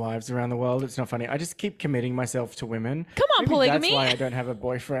so many wives around the world. It's not funny. I just keep committing myself to women. Come on, Maybe polygamy. That's why I don't have a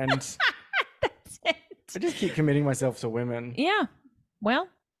boyfriend. That's it. I just keep committing myself to women. Yeah. Well,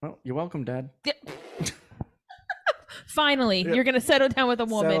 Well, you're welcome, Dad. finally, you're going to settle down with a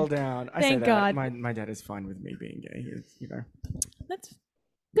woman. Settle down. I say Thank that. God. My dad is fine with me being gay. He's. That's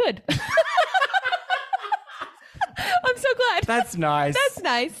good. I'm so glad. That's nice. That's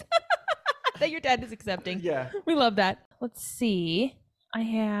nice. That your dad is accepting. Yeah. We love that. Let's see. I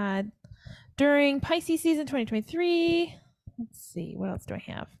had during Pisces season 2023. Let's see. What else do I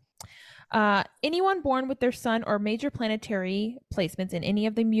have? Anyone born with their sun or major planetary placements in any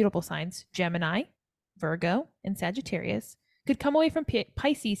of the mutable signs, Gemini, Virgo, and Sagittarius, could come away from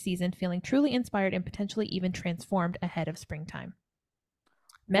Pisces season feeling truly inspired and potentially even transformed ahead of springtime.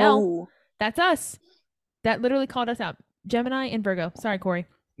 Mel, Whoa. that's us. That literally called us out. Gemini and Virgo. Sorry, Corey.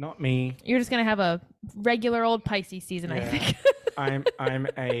 Not me. You're just gonna have a regular old Pisces season, I Yeah. think. I'm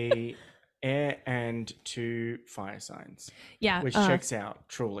a air and 2 fire signs, Yeah. which checks out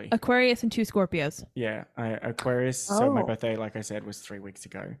truly. Aquarius and 2 Scorpios. Yeah, Aquarius. So my Oh. birthday, like I said, was 3 weeks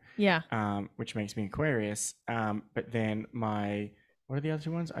ago. Yeah. Which makes me Aquarius. But then what are the other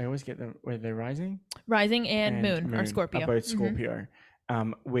 2 ones? I always get them where they're rising. Rising and moon are Scorpio. Are both Mhm. Scorpio.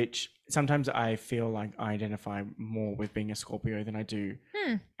 Which sometimes I feel like I identify more with being a Scorpio than I do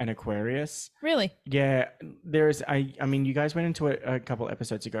an Aquarius. Really? Yeah, I mean, you guys went into it a couple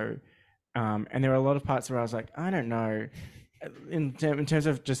episodes ago, and there were a lot of parts where I was like, I don't know, in terms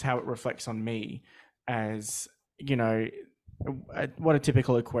of just how it reflects on me, as you know, what a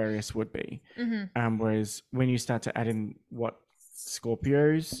typical Aquarius would be. Mm-hmm. Whereas when you start to add in what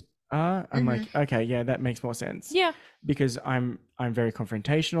Scorpios are, I'm like, okay, yeah, that makes more sense. Yeah. Because I'm very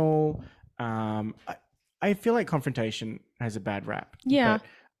confrontational. I feel like confrontation has a bad rap. Yeah.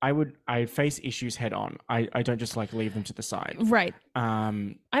 I face issues head on. I don't just like leave them to the side. Right.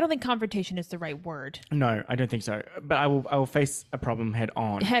 Um, I don't think confrontation is the right word. no, I don't think so. But I will face a problem head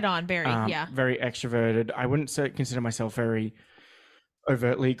on. Head on, very, yeah. Very extroverted. I wouldn't consider myself very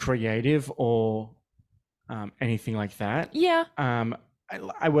overtly creative or anything like that. Yeah.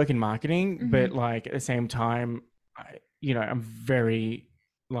 I work in marketing, but like at the same time, I'm very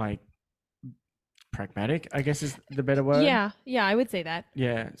like pragmatic, I guess is the better word. Yeah, I would say that.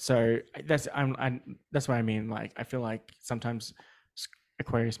 Yeah. So that's what I mean. Like I feel like sometimes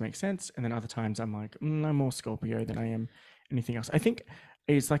Aquarius makes sense, and then other times I'm like, I'm more Scorpio than I am anything else. I think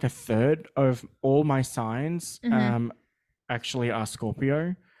it's like a third of all my signs actually are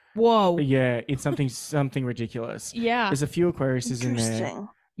Scorpio. Whoa. Yeah, it's something ridiculous. Yeah. There's a few Aquariuses in there.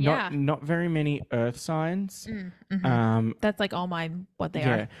 Interesting. Not very many Earth signs. That's like all mine. What they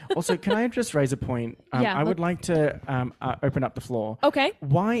Yeah. are. Also, can I just raise a point? Yeah, I would like to open up the floor. Okay.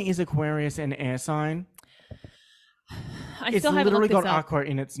 Why is Aquarius an air sign? I It's still haven't literally looked got this up. aqua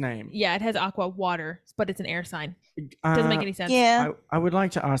in its name. Yeah, it has aqua water, but it's an air sign. Doesn't make any sense. Yeah. I would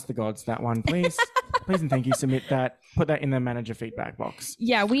like to ask the gods that one, please. Please and thank you. Submit that. Put that in the manager feedback box.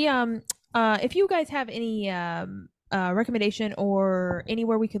 Yeah, we if you guys have any recommendation or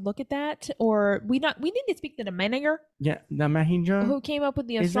anywhere we could look at that, or we need to speak to the manager Yeah, the Mahinja. who came up with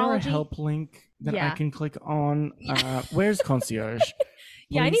the Is there a astrology. help link that I Yeah. can click on? Where's concierge?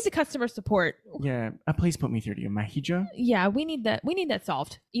 Yeah, I need Please? the customer support. Yeah, please put me through to your Mahija. Yeah, we need that. We need that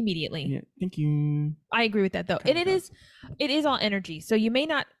solved immediately. Yeah, thank you. I agree with that though, Okay, and it is all energy. So you may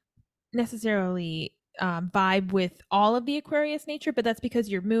not necessarily vibe with all of the Aquarius nature, but that's because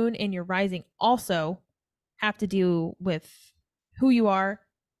your moon and your rising also have to do with who you are,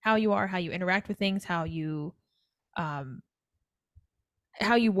 how you interact with things, how you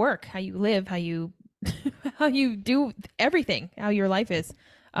work, how you live, how you how you do everything, how your life is.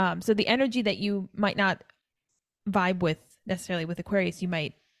 So the energy that you might not vibe with necessarily with Aquarius, you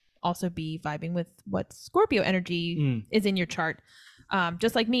might also be vibing with what Scorpio energy is in your chart.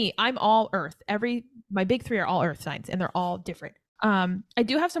 Just like me, I'm all earth. My big three are all earth signs, and they're all different. I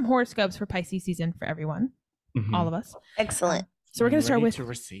do have some horoscopes for Pisces season for everyone, all of us. Excellent. So we're gonna start Ready with to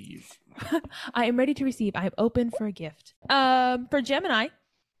receive. I am ready to receive. I am open for a gift. For Gemini,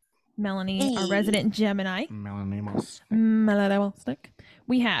 Melanie, our Hey. resident Gemini, Melanie Moss.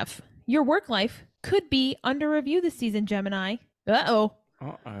 we have your work life could be under review this season, Gemini. Uh-oh.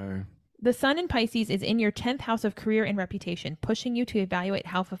 Uh-oh. The sun in Pisces is in your 10th house of career and reputation, pushing you to evaluate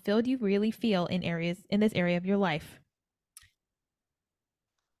how fulfilled you really feel in this area of your life.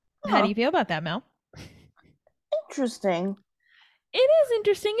 How do you feel about that, Mel? Interesting. It is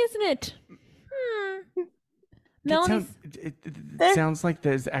interesting, isn't it? Melanie. It There- sounds like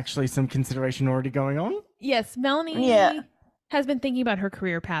there's actually some consideration already going on. Yes, Melanie Yeah. has been thinking about her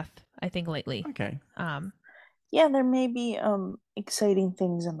career path, I think, lately. Okay. Yeah, there may be exciting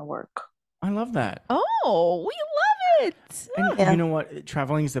things in the work. I love that. Oh, we love it. And Yeah. you know what?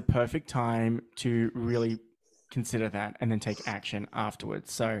 Traveling is the perfect time to really consider that and then take action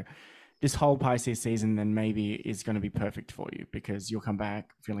afterwards. So this whole Pisces season then maybe is going to be perfect for you because you'll come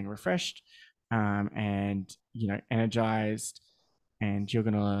back feeling refreshed and, energized, and you're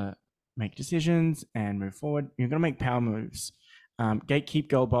going to make decisions and move forward. You're going to make power moves. Gatekeep,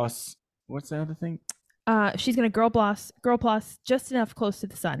 girl boss. What's the other thing? She's gonna girl boss just enough close to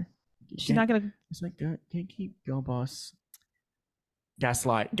the sun. She's not gonna. It's like gatekeep, girl boss.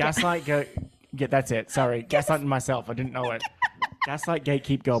 Gaslight. Gaslight, go. Yeah, that's it. Sorry. Gaslighting myself. I didn't know it. Gaslight,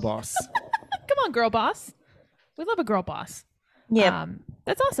 gatekeep, girl boss. Come on, girl boss. We love a girl boss. Yeah.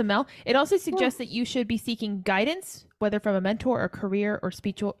 That's awesome, Mel. It also suggests that you should be seeking guidance, whether from a mentor or career or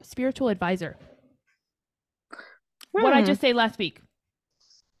spiritual advisor. What did I just say last week?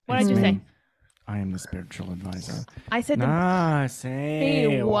 What did I just say? I am the spiritual advisor. I said Nah, the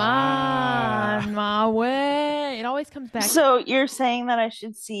say one my way. It always comes back. So you're saying that I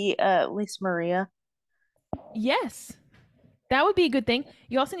should see Lisa Maria? Yes, that would be a good thing.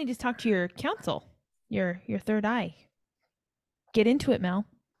 You also need to talk to your counsel, your third eye. Get into it, Mel.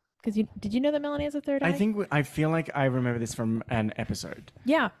 Because did you know that Melanie has a third eye? I feel like I remember this from an episode.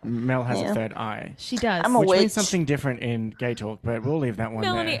 Yeah, Mel has Yeah. a third eye, she does. I'm a which witch. means something different in gay talk, but we'll leave that one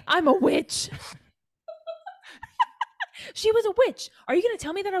Melanie, there. I'm a witch. She was a witch. Are you going to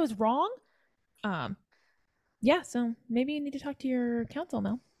tell me that I was wrong? Yeah, so maybe you need to talk to your counsel,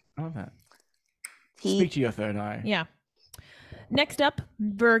 Mel. I love that. He- Speak to your third eye. Yeah. Next up,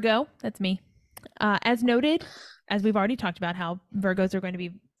 Virgo. That's me. As noted, as we've already talked about how Virgos are going to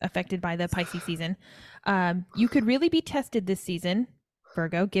be affected by the Pisces season, you could really be tested this season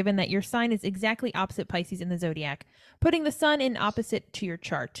Virgo, given that your sign is exactly opposite Pisces in the zodiac, putting the sun in opposite to your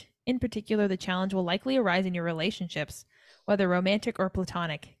chart. In particular, the challenge will likely arise in your relationships, whether romantic or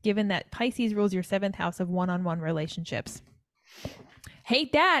platonic, given that Pisces rules your 7th house of one-on-one relationships.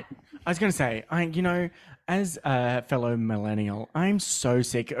 Hate that. I was going to say, as a fellow millennial, I'm so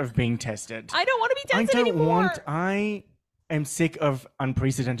sick of being tested. I don't want to be tested anymore. I am sick of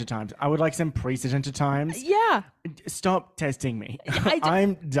unprecedented times. I would like some precedented times. Yeah. Stop testing me.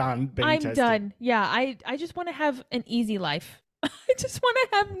 I'm done being tested. I'm done. Yeah, I just want to have an easy life. I just want to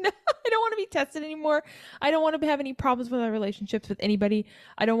have I don't want to be tested anymore. I don't want to have any problems with my relationships with anybody.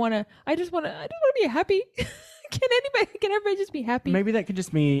 I just want to be happy. Can everybody just be happy? Maybe that could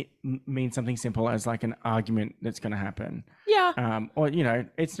just mean something simple as like an argument that's going to happen. Yeah. Or,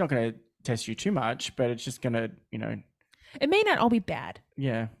 it's not going to test you too much, but it's just going to, It may not all be bad.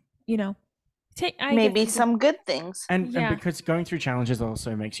 Yeah. Maybe some good things. And because going through challenges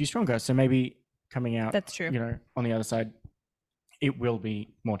also makes you stronger. So maybe coming out, that's true. On the other side, it will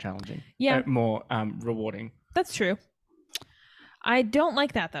be more challenging. Yeah. More rewarding. That's true. I don't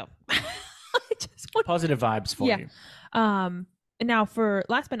like that though. Positive vibes for you. Now for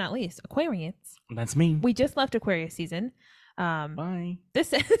last but not least, Aquarians. That's me. We just left Aquarius season. Bye.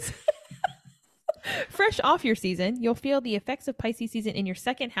 This is fresh off your season. You'll feel the effects of Pisces season in your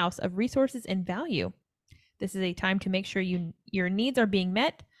 2nd house of resources and value. This is a time to make sure your needs are being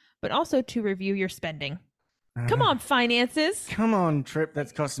met, but also to review your spending. Come on, finances. Come on, trip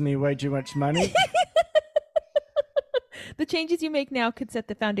that's costing me way too much money. The changes you make now could set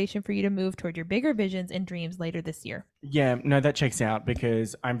the foundation for you to move toward your bigger visions and dreams later this year. Yeah, no, that checks out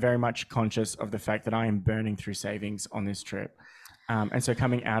because I'm very much conscious of the fact that I am burning through savings on this trip. And so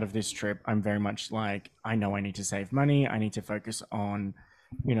coming out of this trip, I'm very much like, I know I need to save money. I need to focus on,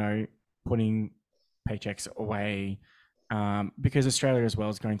 putting paychecks away. Because Australia as well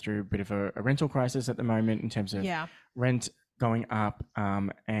is going through a bit of a rental crisis at the moment in terms of rent going up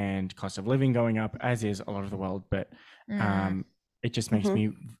and cost of living going up, as is a lot of the world. But it just makes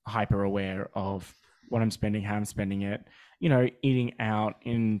me hyper aware of what I'm spending, how I'm spending it, eating out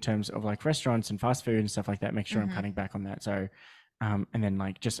in terms of like restaurants and fast food and stuff like that, make sure I'm cutting back on that. So, and then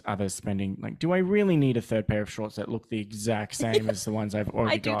like just other spending, like, do I really need a 3rd pair of shorts that look the exact same as the ones I've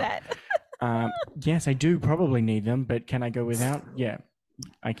already got? I do that. Yes, I do probably need them, but can I go without? Yeah,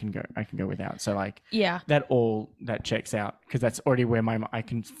 I can go without. So like, that checks out because that's already where I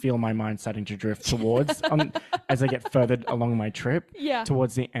can feel my mind starting to drift towards as I get further along my trip. Yeah.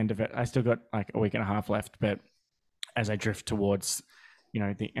 Towards the end of it, I still got like a week and a half left, but as I drift towards,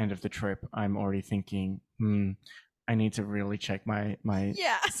 the end of the trip, I'm already thinking, I need to really check my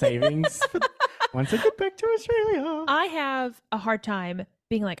savings once I get back to Australia. I have a hard time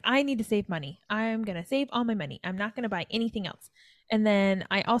being like, I need to save money. I'm going to save all my money. I'm not going to buy anything else. And then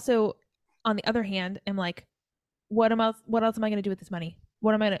I also, on the other hand, am like, what else am I going to do with this money?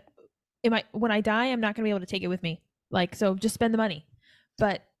 When I die, I'm not going to be able to take it with me. Like, so just spend the money.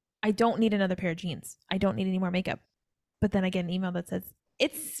 But I don't need another pair of jeans. I don't need any more makeup. But then I get an email that says,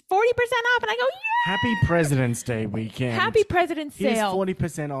 it's 40% off. And I go, yeah! Happy President's Day weekend. Happy President's Sale. Here's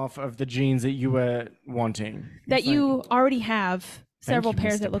 40% off of the jeans that you were wanting. That you already have several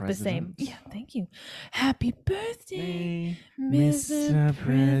pairs Mr. that look President. the same. Yeah, thank you. Happy birthday, Mr.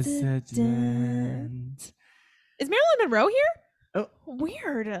 President. Is Marilyn Monroe here? Oh.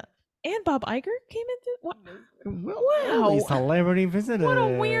 Weird. And Bob Iger came into what? Wow. These celebrity visitors. What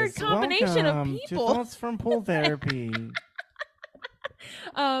a weird combination Welcome of people. To Thoughts from Pool Therapy.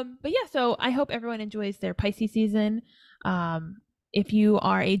 But yeah, so I hope everyone enjoys their Pisces season. If you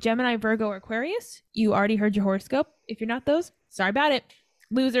are a Gemini, Virgo, or Aquarius, you already heard your horoscope. If you're not those, sorry about it.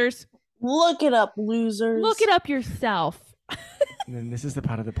 Losers. Look it up, losers. Look it up yourself. And then this is the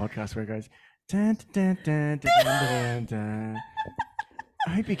part of the podcast where it goes, dun, dun, dun, dun, dun, dun, dun. I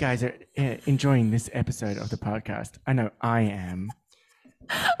hope you guys are enjoying this episode of the podcast. I know I am.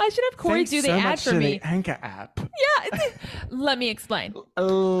 I should have Corey do the so ad much for to me. The Anchor app. Yeah. Let me explain.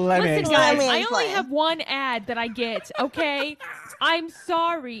 Listen, guys, me I only explain. have one ad that I get, okay? I'm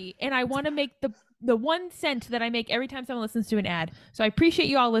sorry. And I want to make the 1 cent that I make every time someone listens to an ad. So I appreciate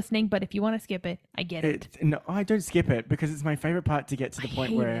you all listening, but if you want to skip it, I get it. No, I don't skip it because it's my favorite part to get to the I point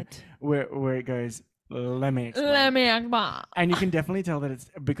hate where, it. where it goes, let me explain. Let me explain. And you can definitely tell that it's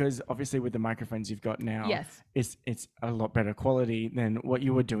because obviously with the microphones you've got now, Yes. it's a lot better quality than what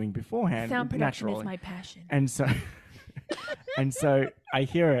you were doing beforehand. Sound production naturally. is my passion. And so, and so I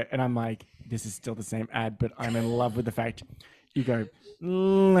hear it and I'm like, this is still the same ad, but I'm in love with the fact you go,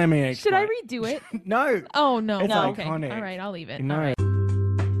 let me explain. Should I redo it? No. Oh, no. It's No. Okay. iconic. All right, I'll leave it. No. All right.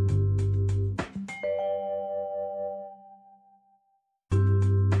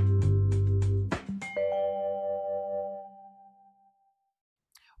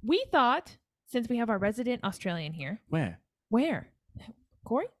 thought, since we have our resident Australian here, Where?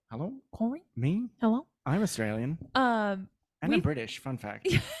 Corey? Hello? Corey? Me? Hello? I'm Australian. Um, And we- I'm British. Fun fact.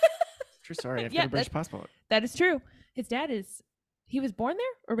 True story. I've Yeah, got a British passport. that is true. His dad he was born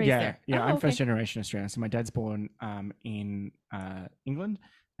there or raised there? Yeah, Oh, I'm okay. first generation Australian. So my dad's born in England,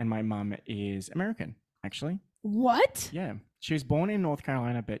 and my mum is American, actually. What? Yeah, she was born in North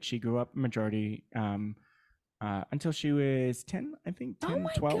Carolina, but she grew up majority until she was 10, I think, 10, Oh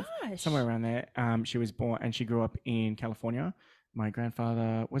my 12, gosh. somewhere around there. She was born, and she grew up in California. My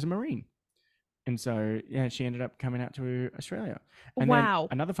grandfather was a Marine. And so, yeah, she ended up coming out to Australia. And Wow.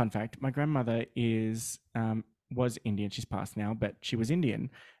 then another fun fact, my grandmother was Indian. She's passed now, but she was Indian.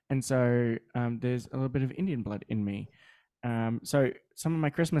 And so there's a little bit of Indian blood in me. So some of my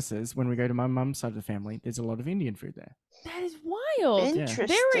Christmases, when we go to my mum's side of the family, there's a lot of Indian food there. That is wild. Interesting.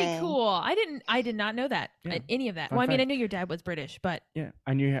 Very cool. I did not know that. Yeah. Any of that. Fun Well, I mean, I fact. knew your dad was British, but Yeah,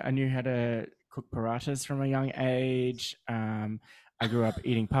 I knew how to cook parathas from a young age. I grew up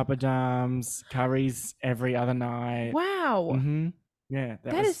eating papadums, curries every other night. wow. Mm-hmm. Yeah,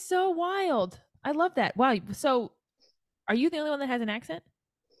 That is so wild. I love that. Wow. So are you the only one that has an accent?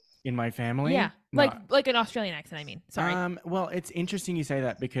 in my family. Yeah. No, Like an Australian accent, I mean. Sorry. Well, it's interesting you say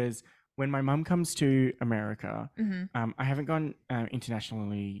that because when my mum comes to America, Mm-hmm. I haven't gone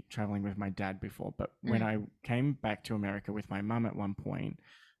internationally traveling with my dad before, but when I came back to America with my mum at one point,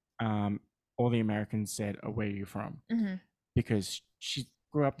 all the Americans said, "Oh, where are you from?" Mm-hmm. Because she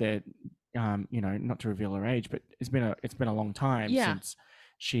grew up there. Not to reveal her age, but it's been a long time Yeah. since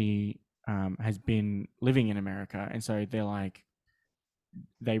she has been living in America, and so they're like,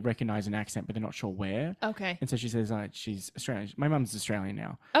 they recognize an accent, but they're not sure where. Okay. And so she says, she's Australian. My mum's Australian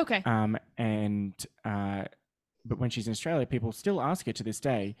now. Okay. But when she's in Australia, people still ask her to this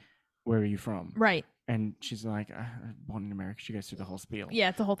day, "Where are you from?" Right. And she's like, "Born in America." She goes through the whole spiel. Yeah,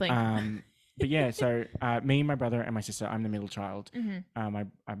 it's the whole thing. But yeah, so me, my brother, and my sister. I'm the middle child.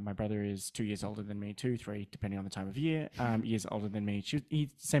 Mm-hmm. My brother is 2 years older than me, 2, 3, depending on the time of year. Years older than me. He's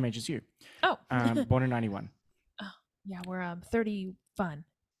the same age as you. Oh. Born in 91. Yeah, we're 30 fun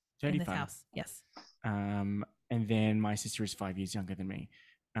 30 in this fun. house. Yes. And then my sister is 5 years younger than me.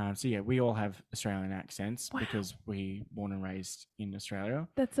 So yeah, we all have Australian accents Wow. because we born and raised in Australia.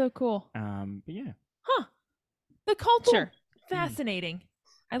 That's so cool. But yeah, Huh. The culture. Fascinating.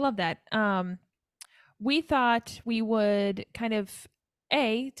 I love that. We thought we would kind of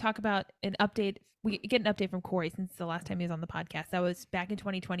talk about an update. We get an update from Corey since the last time he was on the podcast. That was back in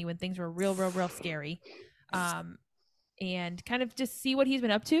 2020 when things were real scary. And kind of just see what he's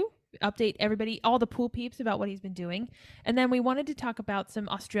been up to. Update everybody, all the pool peeps, about what he's been doing. And then we wanted to talk about some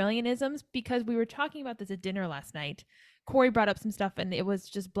Australianisms because we were talking about this at dinner last night. Corey brought up some stuff and it was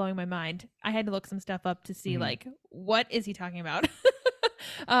just blowing my mind. I had to look some stuff up to see like, what is he talking about?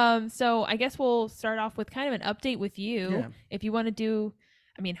 So I guess we'll start off with kind of an update with you. Yeah. If you want to do,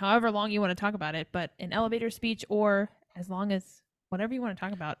 I mean, however long you want to talk about it, but an elevator speech or as long as whatever you want to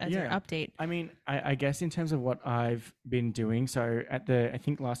talk about as your Yeah. update. I mean, I guess in terms of what I've been doing. So I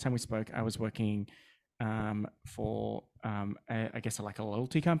think last time we spoke, I was working for I guess like a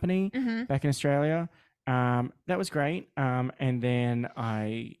loyalty company Mm-hmm. back in Australia. That was great. And then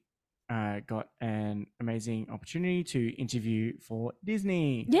I got an amazing opportunity to interview for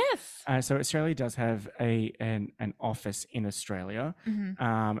Disney. Yes. So Australia does have an office in Australia,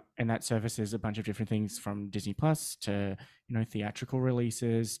 Mm-hmm. and that services a bunch of different things from Disney Plus to theatrical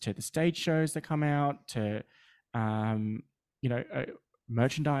releases to the stage shows that come out to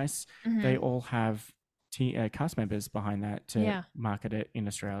merchandise. Mm-hmm. They all have cast members behind that to Yeah. market it in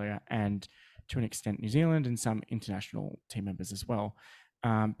Australia and to an extent New Zealand and some international team members as well.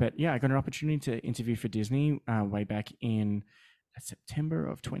 But yeah, I got an opportunity to interview for Disney way back in September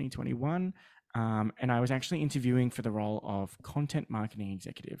of 2021. And I was actually interviewing for the role of content marketing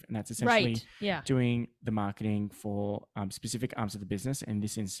executive. And that's essentially Right. Yeah. doing the marketing for specific arms of the business. In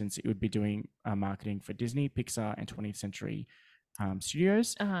this instance, it would be doing marketing for Disney, Pixar, and 20th Century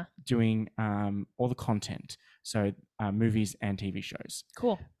Studios, Uh-huh. doing all the content. So movies and TV shows.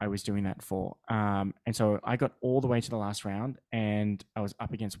 Cool. I was doing that for. And so I got all the way to the last round and I was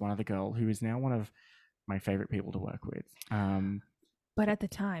up against one other girl who is now one of my favorite people to work with. But at the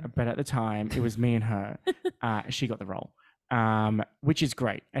time. But at the time, it was me and her. She got the role, which is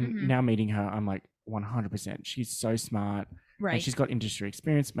great. And Mhm. now meeting her, I'm like 100%. She's so smart. Right. And she's got industry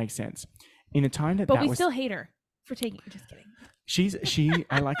experience. Makes sense. In the time that But that we was, still hate her for taking. Just kidding.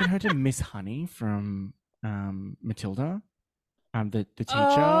 I liken her to Miss Honey from Matilda, the teacher.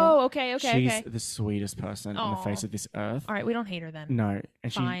 Oh, okay. She's Okay. the sweetest person on the face Aw. of this earth. All right. We don't hate her then. No,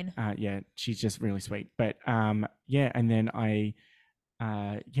 and Fine. she's just really sweet. But yeah, and then I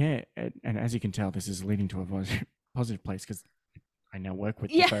yeah, and as you can tell, this is leading to a positive place because I now work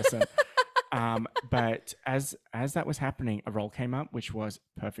with Yeah. the person. But as that was happening, a role came up which was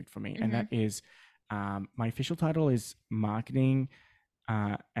perfect for me, and that is my official title is marketing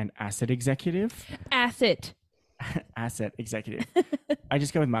and asset executive. Asset. Asset executive. I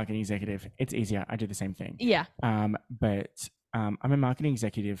just go with marketing executive. It's easier. I do the same thing. Yeah. But I'm a marketing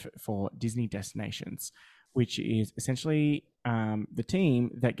executive for Disney Destinations, which is essentially the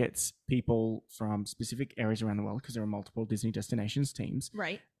team that gets people from specific areas around the world, because there are multiple Disney Destinations teams,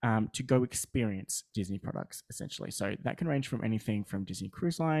 Right. to go experience Disney products, essentially. So that can range from anything from Disney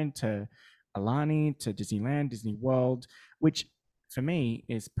Cruise Line to Alani to Disneyland, Disney World, which for me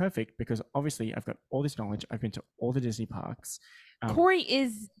is perfect because obviously I've got all this knowledge. I've been to all the Disney parks. Corey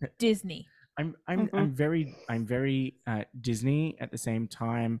is Disney. I'm very Disney at the same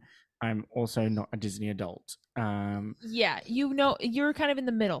time. I'm also not a Disney adult. Yeah, you're kind of in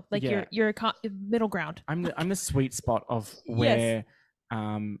the middle. Like Yeah. you're a middle ground. I'm the sweet spot of where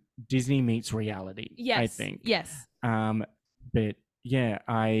Disney meets reality. Yes. I think. Yes. But yeah,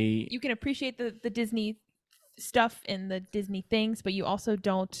 you can appreciate the Disney stuff and the Disney things, but you also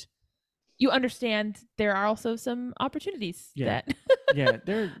don't. You understand there are also some opportunities Yeah. that yeah,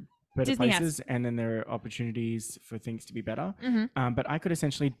 there are better Disney has. places, and then there are opportunities for things to be better. Mhm. But I could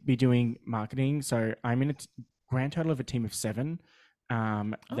essentially be doing marketing. So I'm in a grand total of a team of 7.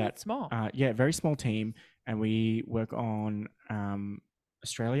 That's small. Yeah, very small team, and we work on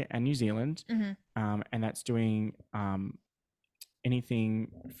Australia and New Zealand, and that's doing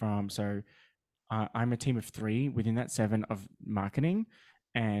anything from I'm a team of 3 within that 7 of marketing,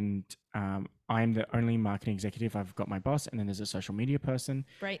 and I'm the only marketing executive. I've got my boss, and then there's a social media person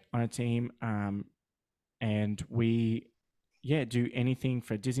Right. on a team, and we do anything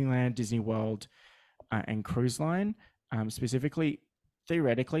for Disneyland, Disney World, and Cruise Line. Specifically,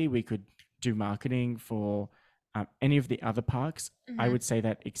 theoretically, we could do marketing for any of the other parks. I would say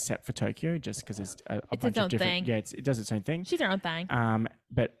that except for Tokyo, just because it's a It's bunch its own of different. thing. Yeah, it does its own thing. She's her own thing.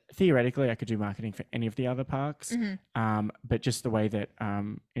 But theoretically, I could do marketing for any of the other parks. But just the way that,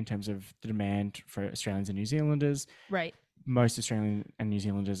 in terms of the demand for Australians and New Zealanders, Right. most Australian and New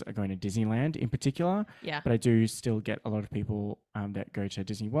Zealanders are going to Disneyland in particular. Yeah. But I do still get a lot of people that go to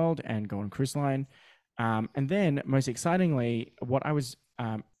Disney World and go on Cruise Line. And then, most excitingly, what I was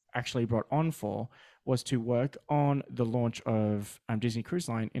actually brought on for was to work on the launch of Disney Cruise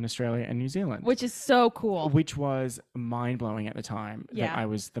Line in Australia and New Zealand. Which is so cool. Which was mind-blowing at the time Yeah. that I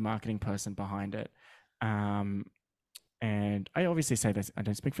was the marketing person behind it. And I obviously say this, I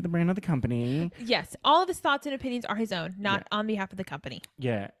don't speak for the brand of the company. Yes. All of his thoughts and opinions are his own, not on behalf of the company.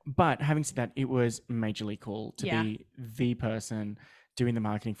 Yeah. But having said that, it was majorly cool to be the person doing the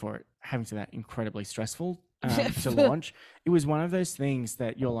marketing for it. Having said that, incredibly stressful to launch. It was one of those things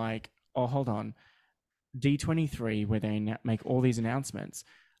that you're like, oh, hold on. D23, where they make all these announcements,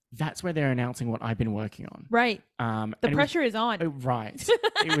 that's where they're announcing what I've been working on. Right. The pressure is on. Right.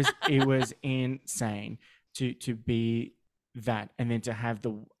 It was insane to be that, and then to have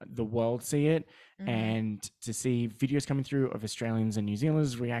the world see it, and to see videos coming through of Australians and New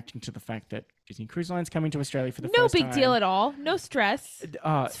Zealanders reacting to the fact that Disney Cruise Line's coming to Australia for the No first time. big deal at all. No stress.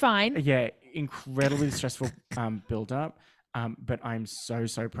 It's fine. Yeah, incredibly stressful build up. But I'm so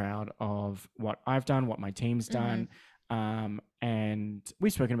proud of what I've done, what my team's done. And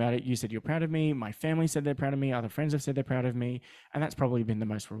we've spoken about it. You said you're proud of me. My family said they're proud of me. Other friends have said they're proud of me. And that's probably been the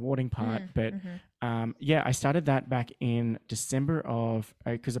most rewarding part. But I started that back in December of,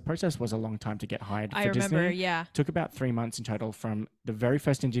 because the process was a long time to get hired for I remember, Disney. yeah. Took about 3 months in total from the very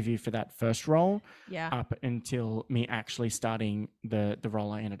first interview for that first role up until me actually starting the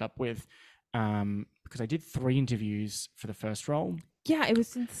role I ended up with. Because I did 3 interviews for the first role. Yeah, it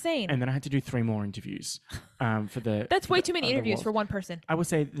was insane. And then I had to do 3 more interviews for the. That's for way the too many other interviews roles. for one person. I would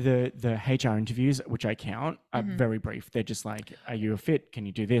say the HR interviews, which I count, are very brief. They're just like, are you a fit? Can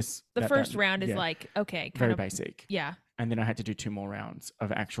you do this? The first round is like, okay, very basic. Yeah. And then I had to do 2 more rounds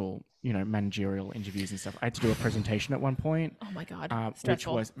of actual, managerial interviews and stuff. I had to do a presentation at one point. Oh my God. Which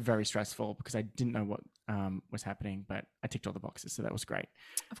was very stressful because I didn't know what was happening, but I ticked all the boxes, so that was great.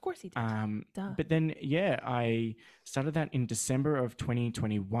 Of course he did. Duh. But then, I started that in December of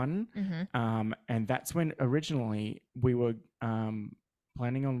 2021, and that's when originally we were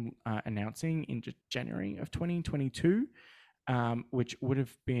planning on announcing in January of 2022, which would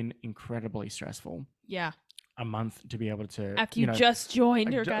have been incredibly stressful. Yeah. A month to be able to after you just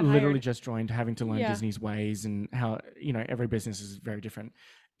joined or got literally hired. just joined, having to learn Disney's ways and how every business is very different.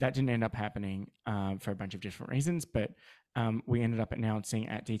 That didn't end up happening for a bunch of different reasons, but we ended up announcing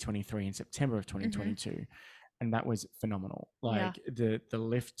at D23 in September of 2022. and that was phenomenal. Yeah. Like the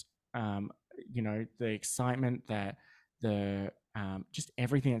lift, you know, the excitement, that the just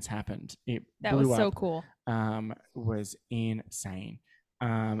everything that's happened, it That was blew so up, cool. was insane.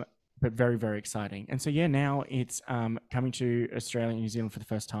 But very, very exciting. And so yeah, now it's coming to Australia and New Zealand for the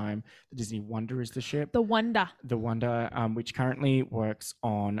first time. The Disney Wonder is the ship. The Wonder. The Wonder, which currently works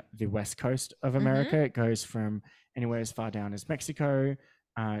on the west coast of America. It goes from anywhere as far down as Mexico,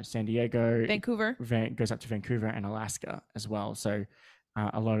 San Diego, Vancouver. goes up to Vancouver and Alaska as well. So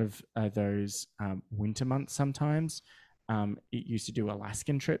a lot of those winter months sometimes. It used to do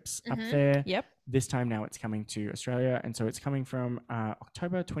Alaskan trips up there. Yep. This time now it's coming to Australia. And so it's coming from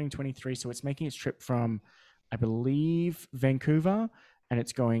October 2023. So it's making its trip from, I believe, Vancouver, and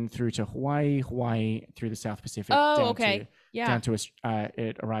it's going through to Hawaii through the South Pacific. Oh, okay. Down to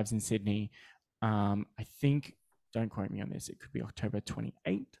it arrives in Sydney. I think, don't quote me on this, it could be October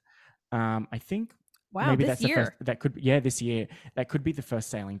 28th. I think. Wow, maybe this that's year. the first, that could, yeah, this year. That could be the first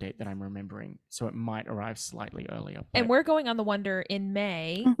sailing date that I'm remembering. So it might arrive slightly earlier. And we're going on the Wonder in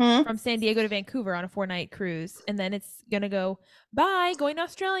May from San Diego to Vancouver on a 4-night cruise. And then it's going to go, bye, going to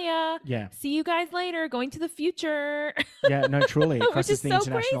Australia. Yeah. See you guys later, going to the future. Yeah, no, truly. It Which crosses is the so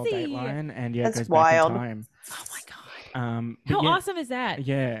international crazy. date line, and yeah, That's it goes wild. back in time. Oh my God. But How yeah, awesome is that?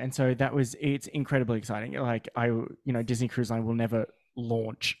 Yeah, and so it's incredibly exciting. Like Disney Cruise Line will never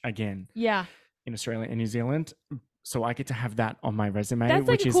launch again Yeah. in Australia and New Zealand. So I get to have that on my resume, That's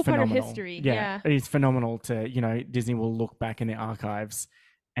like which a is cool part of phenomenal. history. Yeah, Yeah. it's phenomenal to, Disney will look back in their archives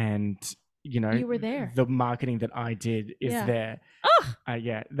and, You were there. The marketing that I did is Yeah. there. Oh,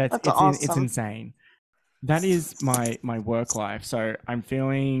 Yeah, That's it's awesome. insane. That is my work life. So I'm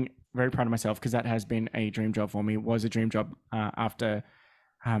feeling very proud of myself because that has been a dream job for me. It was a dream job after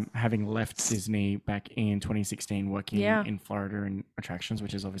having left Disney back in 2016, working Yeah. in Florida in attractions,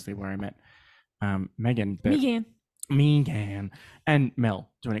 which is obviously where I met Megan. But Megan and Mel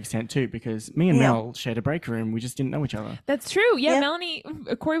to an extent too, because me and Yeah. Mel shared a break room. We just didn't know each other. that's true. Yeah, Yeah. Melanie,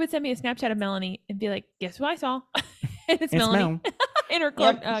 Corey would send me a Snapchat of Melanie and be like, guess who I saw? And it's It's Melanie Mel. in her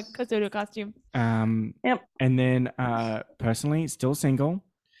Yep. custodial costume. Yep. And then personally, still single.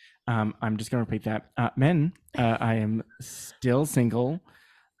 I'm just going to repeat that. Men, I am still single.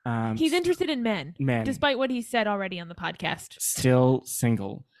 He's interested in men, Men, despite what he said already on the podcast. still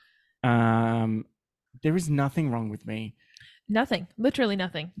single. There is nothing wrong with me. Nothing. Literally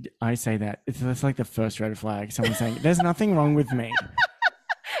nothing. I say that. It's like the first red flag. Someone saying, there's nothing wrong with me.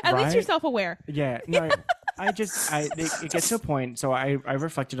 At least you're Right? self-aware. Yeah, no, it gets to a point. So I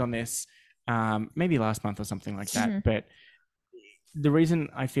reflected on this maybe last month or something like that. Mhm. But the reason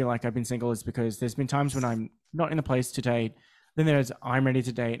I feel like I've been single is because there's been times when I'm not in a place to date. Then there's I'm ready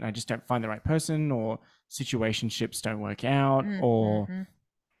to date and I just don't find the right person, or situationships don't work out, or Mhm.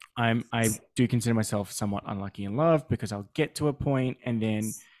 I do consider myself somewhat unlucky in love because I'll get to a point and then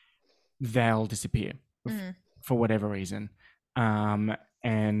they'll disappear Mhm. for whatever reason.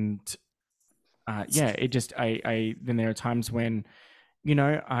 It just I then there are times when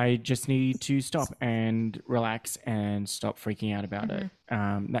I just need to stop and relax and stop freaking out about it,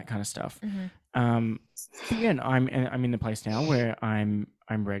 that kind of stuff. Again, I'm in the place now where I'm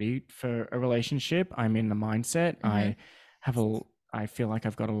ready for a relationship. I'm in the mindset. I feel like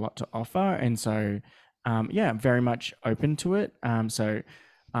I've got a lot to offer, and so I'm very much open to it. So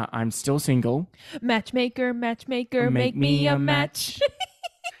I'm still single. Matchmaker, make me a match.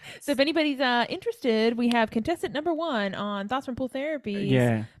 So if anybody's interested, we have contestant number 1 on Thoughts from Pool Therapy.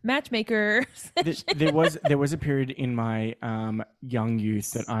 Yeah. Matchmaker. There was a period in my young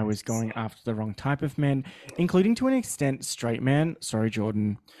youth that I was going after the wrong type of men, including to an extent straight men. Sorry,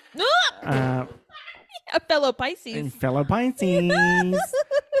 Jordan. A fellow Pisces. And fellow Pisces.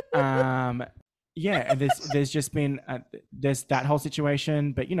 And there's just been there's that whole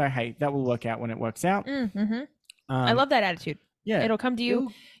situation, but hey, that will work out when it works out. I love that attitude. Yeah, It'll come to you.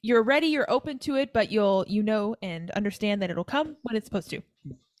 You're ready. You're open to it, but you'll and understand that it'll come when it's supposed to,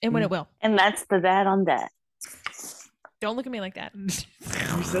 and when it will. And that's the that on that. Don't look at me like that.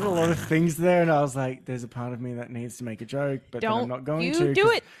 You said a lot of things there, and I was like, "There's a part of me that needs to make a joke, but then I'm not going you to." do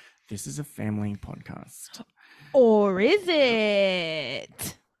 'cause it. This is a family podcast. Or is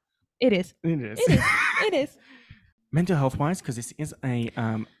it? It is. It is. It is. It is. Mental health wise, because this is a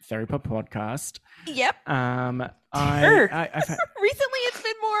therapy podcast. Yep. I've had, Recently, it's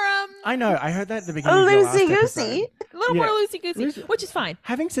been more I know. I heard that at the beginning of the last Loosey episode. goosey. a little Yeah. more loosey goosey, which is fine.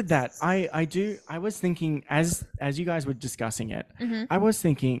 Having said that, I was thinking as you guys were discussing it, Mhm. I was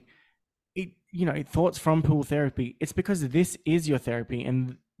thinking, thoughts from pool therapy. It's because this is your therapy,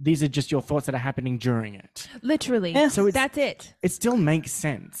 and these are just your thoughts that are happening during it. Literally. Yeah. So That's it. it still makes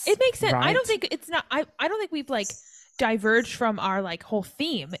sense. It makes sense. I right? don't think it's not. I don't think we've like diverged from our like whole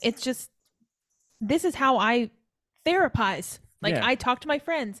theme. It's just this is how I therapize. Like Yeah. I talk to my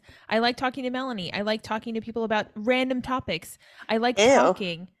friends. I like talking to Melanie. I like talking to people about random topics. I like Ew.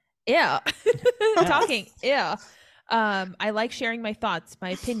 talking. Yeah. Talking. Yeah. I like sharing my thoughts, my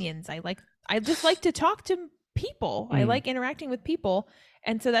opinions. I just like to talk to people. I Mm. like interacting with people.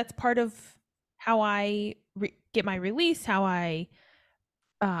 And so that's part of how I get my release, how I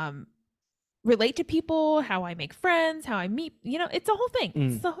relate to people, how I make friends, how I meet, it's a whole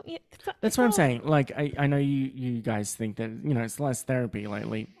thing. That's what I'm saying. Like, I know you guys think that, it's less therapy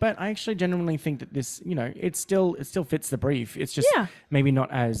lately, but I actually genuinely think that this, it still fits the brief. It's just Yeah. maybe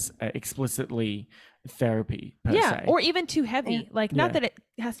not as explicitly therapy per Yeah, se. or even too heavy. Yeah. Like, Yeah. not that it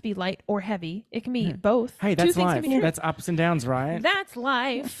has to be light or heavy. It can be Yeah. both. Hey, Two that's things can life. be true. That's ups and downs, right? That's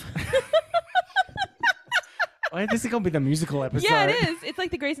life. Oh, this is going to be the musical episode. Yeah, it is. It's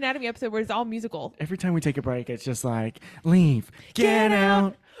like the Grey's Anatomy episode where it's all musical. Every time we take a break, it's just like, leave, get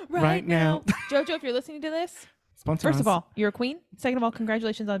out right now. Jojo, if you're listening to this, Sponsor first of us. all, you're a queen. Second of all,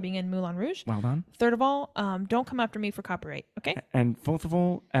 congratulations on being in Moulin Rouge. Well done. Third of all, don't come after me for copyright, okay? And fourth of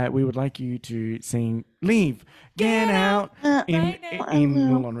all, we would like you to sing "Leave, Get, Get Out" Uh, in right now. in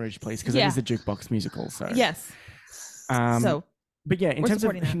Moulin Rouge, please, because Yeah. it is a jukebox musical. So Yes. so, but yeah, we're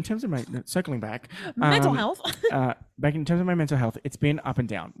supporting that. in terms of my circling back, Mental health. back in terms of my mental health, it's been up and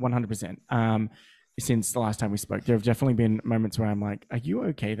down, 100%. Since the last time we spoke, there have definitely been moments where I'm like, "Are you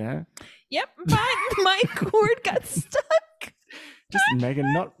okay there?" Yep, my cord got stuck. Just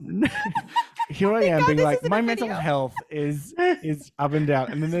Megan, not. Here I am God being this like, isn't a my mental video." health is up and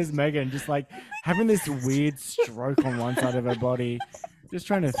down, and then there's Megan just like having this weird stroke on one side of her body, just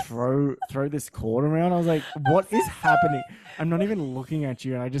trying to throw this cord around. I was like, what is happening? I'm not even looking at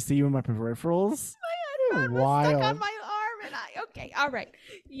you, and I just see you in my peripherals. My arm was Wild. stuck on my arm, and okay, all right,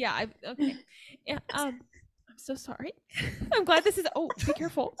 yeah, okay, yeah. I'm so sorry. I'm glad this is. Oh, be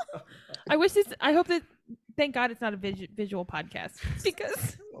careful. I hope that. Thank God it's not a visual podcast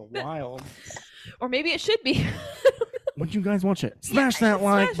because, Wild. or maybe it should be. Would you guys watch it? Smash that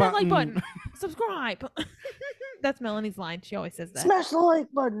like button. Subscribe. That's Melanie's line. She always says that. Smash the like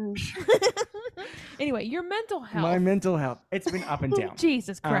button. Anyway, your mental health. My mental health. It's been up and down.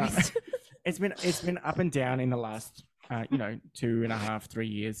 Jesus Christ. It's been up and down in the last 2.5, 3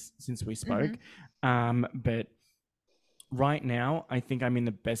 years since we spoke. But right now, I think I'm in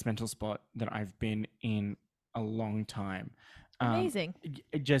the best mental spot that I've been in a long time. Amazing.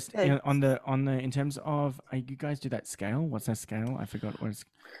 Just Good. on the in terms of you guys do that scale. What's that scale? I forgot what it's.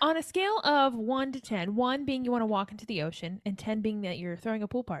 On a scale of 1 to 10, 1 being you want to walk into the ocean, and 10 being that you're throwing a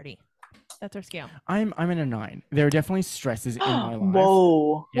pool party. That's our scale. I'm in a 9. There are definitely stresses in my life.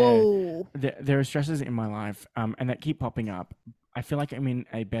 Whoa. Yeah. Whoa. There are stresses in my life, and that keep popping up. I feel like I'm in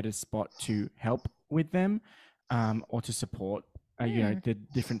a better spot to help with them, or to support, the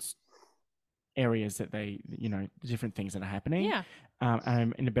different areas that the different things that are happening. Yeah. And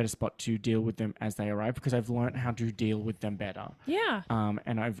I'm in a better spot to deal with them as they arrive because I've learned how to deal with them better. Yeah.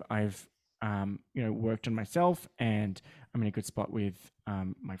 And I've worked on myself, and I'm in a good spot with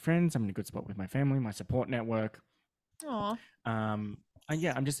my friends. I'm in a good spot with my family, my support network. Aw. And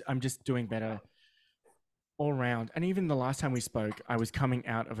yeah, I'm just doing better all around. And even the last time we spoke, I was coming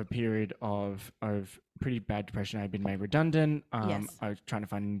out of a period of pretty bad depression. I had been made redundant. Yes. I was trying to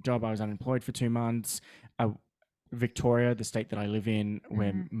find a new job. I was unemployed for 2 months. Victoria, the state that I live in,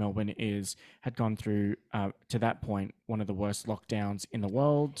 where Melbourne is, had gone through, to that point, one of the worst lockdowns in the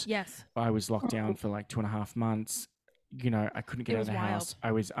world. Yes. I was locked down for like 2.5 months. I couldn't get It out of was the wild. house.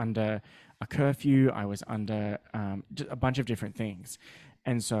 I was under a curfew. I was under just a bunch of different things.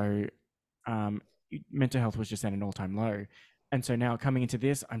 And so mental health was just at an all-time low. And so now coming into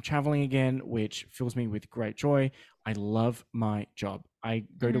this, I'm traveling again, which fills me with great joy. I love my job. I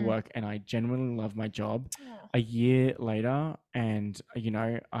go to work and I genuinely love my job. A year later, and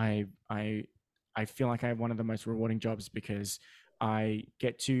I feel like I have one of the most rewarding jobs because I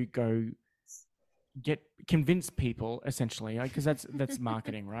get to go convince people, essentially, because that's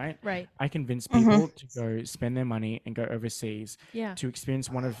marketing, right? Right. I convince people to go spend their money and go overseas Yeah. to experience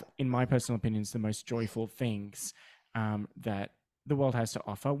one of, in my personal opinions, the most joyful things that the world has to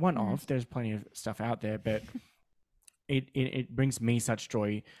offer. One of, there's plenty of stuff out there, but it brings me such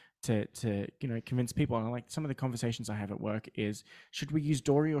joy to convince people. And like some of the conversations I have at work is, should we use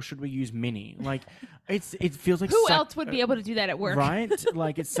Dory or should we use Minnie? Like it feels like Who else would be able to do that at work? right?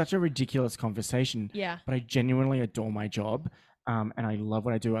 Like it's such a ridiculous conversation. Yeah. But I genuinely adore my job, and I love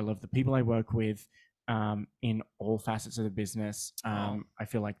what I do. I love the people I work with. in all facets of the business. Oh. I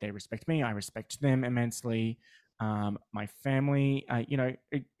feel like they respect me. I respect them immensely. My family,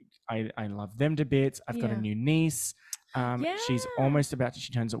 I love them to bits. I've got a Yeah. new niece. She's Yeah. almost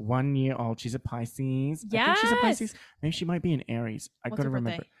she turns 1 year old. She's a Pisces. I think she's a Pisces. Yes. Maybe she might be an Aries. I've What's got to her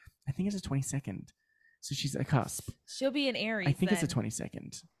remember. birthday? I think it's the 22nd. So she's a cusp. She'll be an Aries. I think then. it's the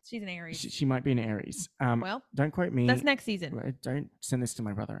 22nd. She's an Aries. She might be an Aries. Well, don't quote me. that's next season. Don't send this to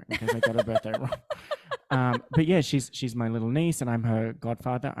my brother in case I got her birthday wrong. But yeah, she's my little niece and I'm her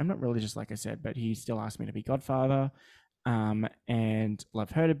godfather. I'm not religious, like I said, but he still asked me to be godfather. And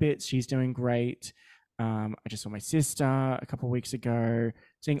love her to bits. She's doing great. I just saw my sister a couple of weeks ago,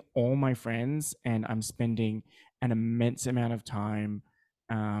 seeing all my friends, and I'm spending an immense amount of time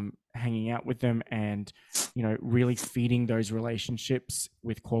hanging out with them and, really feeding those relationships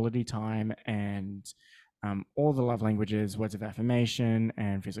with quality time and all the love languages, words of affirmation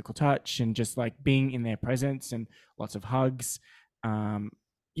and physical touch, and just like being in their presence and lots of hugs.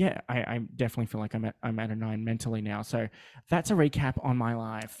 I definitely feel like I'm at a 9 mentally now. So that's a recap on my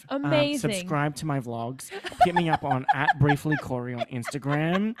life. Amazing. Subscribe to my vlogs. Hit me up on @brieflycorey on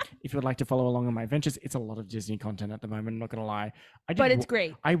Instagram if you would like to follow along on my adventures. It's a lot of Disney content at the moment. I'm not gonna lie. But it's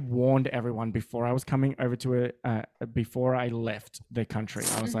great. I warned everyone before I was coming over to before I left the country.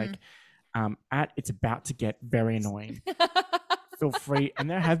 I was like, it's about to get very annoying. Feel free. And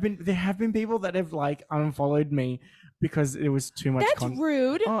there have been people that have like unfollowed me because it was too much That's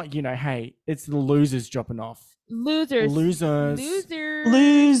rude. Oh, hey, it's the losers dropping off. Losers.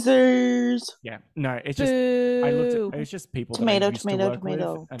 Yeah, no, it's just I looked at it's just people that I used to work with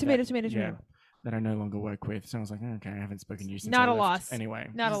and Tomato. that I no longer work with. So I was like, okay, I haven't spoken to you since Not I a left. loss. Anyway,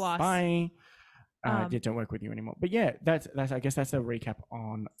 Not a loss. Bye. Don't work with you anymore. But yeah, that's I guess that's a recap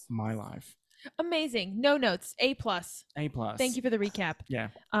on my life. Amazing. No notes. A+. A+. Thank you for the recap. Yeah.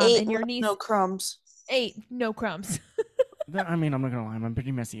 8, and your niece. no crumbs. 8. No crumbs. I mean, I'm not gonna lie, I'm a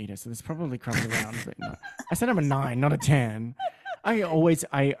pretty messy eater, so there's probably crumbs around. But no. I said I'm a 9, not a 10.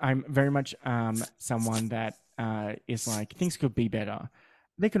 I'm very much someone that is like things could be better.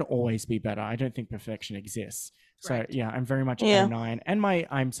 They can always be better. I don't think perfection exists. So Right. yeah, I'm very much a 9, and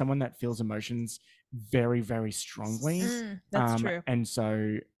I'm someone that feels emotions very, very strongly. That's true. And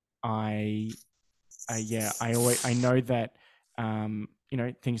so I know that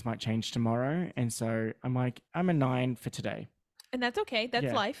things might change tomorrow, and so I'm like, I'm a 9 for today. And that's okay. That's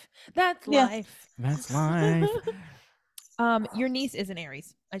Yeah. life. That's Yeah. life. That's life. Your niece is an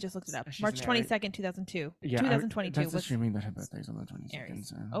Aries. I just looked it up. She's March an Aries. 22nd, 2002. Yeah, 2022 that's was assuming that her birthday's on the 22nd. Aries.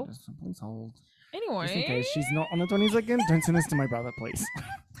 So Oh. just please hold. anyway. Just in case she's not on the 22nd, don't send this to my brother, please.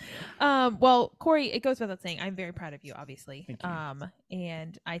 Well, Corey, it goes without saying, I'm very proud of you, obviously. Thank you.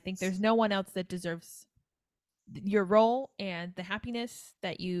 And I think there's no one else that deserves your role and the happiness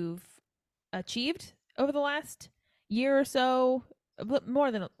that you've achieved over the last year or so, a little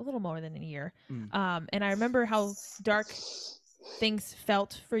more than a year. And I remember how dark things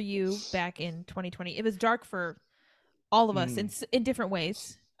felt for you back in 2020. It was dark for all of us in different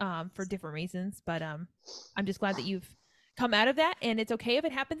ways, for different reasons. But I'm just glad that you've come out of that, and it's okay if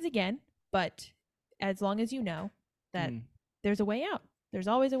it happens again. But as long as you know that there's a way out, there's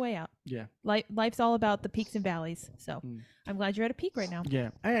always a way out. Yeah. Life's all about the peaks and valleys. So I'm glad you're at a peak right now. Yeah,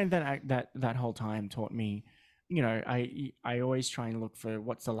 and that whole time taught me, I always try and look for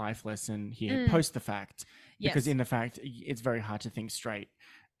what's the life lesson here post the fact, because Yes. in the fact it's very hard to think straight.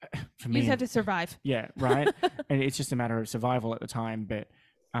 For You me, just have to survive. yeah, right. And it's just a matter of survival at the time. But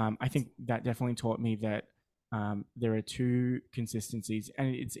I think that definitely taught me that there are two consistencies,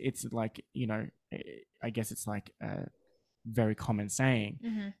 and it's like I guess it's like a very common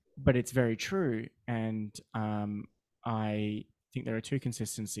saying, but it's very true. And I think there are two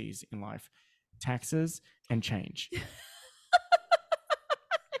consistencies in life: taxes and change.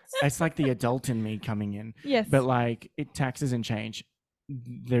 It's like the adult in me coming in. Yes. But like taxes and change,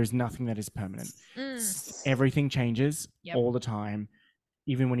 there's nothing that is permanent. Everything changes Yep. all the time.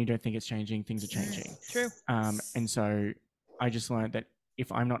 Even when you don't think it's changing, things are changing. True. And so I just learned that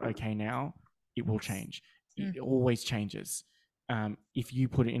if I'm not okay now, it will change. It always changes. If you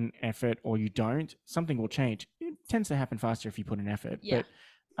put in effort or you don't, something will change. It tends to happen faster if you put in effort. Yeah.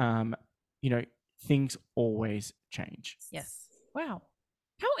 But things always change. Yes. Wow.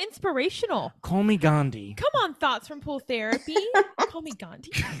 How inspirational. Call me Gandhi. Come on, thoughts from pool therapy. Call me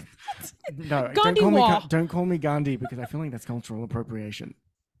Gandhi. No, Gandhi Wall. don't call me Gandhi because I feel like that's cultural appropriation.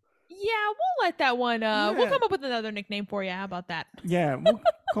 Yeah, we'll let that one. We'll Yeah. come up with another nickname for you. How about that? Yeah, well,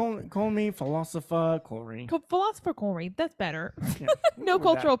 call me philosopher Corey. Philosopher Corey. That's better. Yeah, No with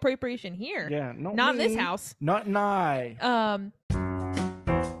cultural appropriation here. that. Yeah, Not in this me. house. Not I.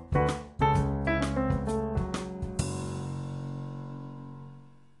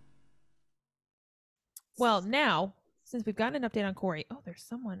 Well, now, since we've gotten an update on Corey, there's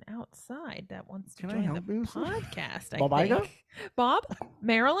someone outside that wants to Can I join help the you, sir? podcast. Bob I Iger? think. Bob,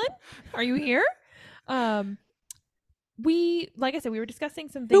 Marilyn, are you here? Like I said, we were discussing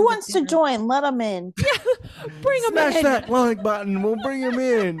some things. Who at wants to dinner. join? Let them in. Bring him Smash in. that like button. We'll bring him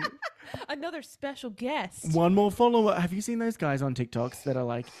in. Another special guest. One more follower. Have you seen those guys on TikToks that are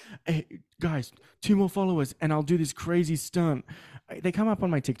like, hey, guys, 2 more followers and I'll do this crazy stunt? They come up on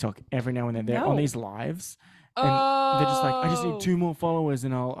my TikTok every now and then. They're on No. these lives. And they're just like, I just need 2 more followers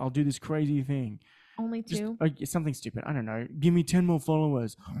and I'll do this crazy thing. Only Just 2? something stupid. I don't know. Give me 10 more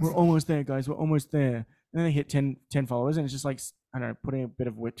followers. We're almost there, guys. We're almost there. And then they hit 10 followers and it's just like, I don't know, putting a bit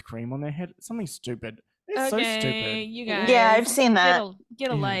of whipped cream on their head. Something stupid. It's so stupid. You guys. Yeah, I've seen that.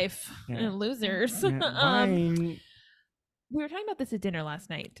 Get a Yeah. life, Yeah. losers. Yeah, bye. We were talking about this at dinner last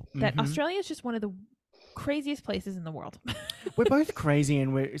night. That Mhm. Australia is just one of the craziest places in the world. We're both crazy,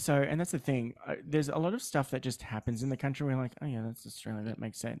 and and that's the thing. There's a lot of stuff that just happens in the country. We're like, oh yeah, that's Australia. That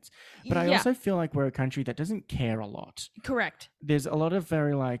makes sense. But I Yeah, also feel like we're a country that doesn't care a lot. correct. There's a lot of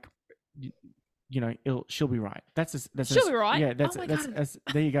very like, she'll be right. That's She'll be right? Yeah, Oh my God. that's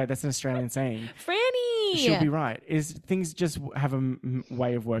there you go. That's an Australian saying. Franny. She'll be right. Is things just have a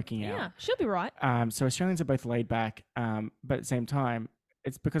way of working out. Yeah, she'll be right. So Australians are both laid back, but at the same time,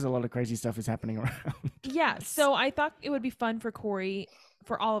 it's because a lot of crazy stuff is happening around. Yeah, so I thought it would be fun for Corey,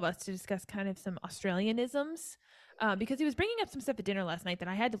 for all of us to discuss kind of some Australianisms, because he was bringing up some stuff at dinner last night that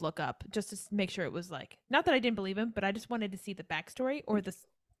I had to look up just to make sure it was like, not that I didn't believe him, but I just wanted to see the backstory or the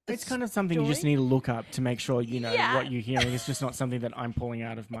It's kind of something you just story? need to look up to make sure you know Yeah. what you're hearing. It's just not something that I'm pulling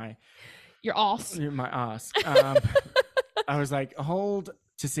out of my your ass. ass. I was like, hold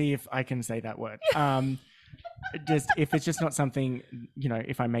to see if I can say that word. Just if it's just not something,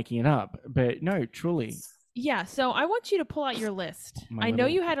 if I'm making it up. But no, truly, Yeah, so I want you to pull out your list. My I know little-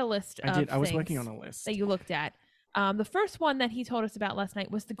 you had a list I of did. I was working things on a list. that you looked at. The first one that he told us about last night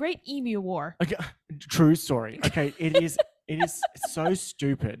was the Great Emu War. Okay, true story. Okay, it is so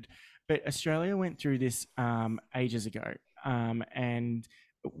stupid. But Australia went through this ages ago, and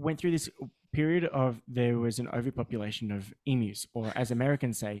went through this period of there was an overpopulation of emus, or as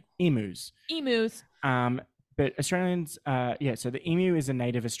Americans say, emus. Emus. But Australians, so the emu is a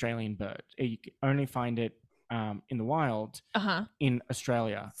native Australian bird. You can only find it in the wild Uh-huh. in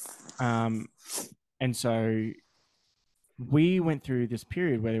Australia. And so we went through this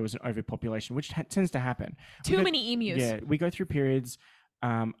period where there was an overpopulation, which tends to happen. Too many emus. Yeah, we go through periods,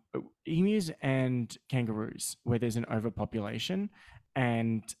 emus and kangaroos, where there's an overpopulation,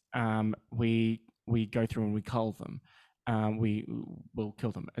 and we go through and we cull them. We will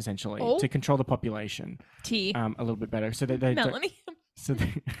kill them essentially Oh. to control the population T. a little bit better, so that they don't, Melanie.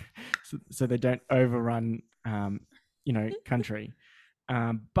 so they don't overrun country.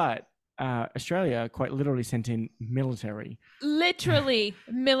 But Australia quite literally sent in military Literally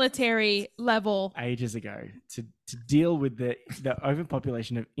military level. ages ago to deal with the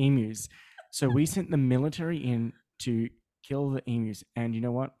overpopulation of emus. So we sent the military in to kill the emus, and you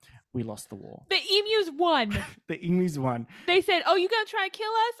know what? We lost the war. The emus won. The emus won. They said, "Oh, you gonna try to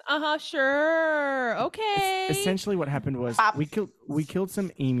kill us? Uh-huh, sure. Okay." Essentially, what happened was Pop. we killed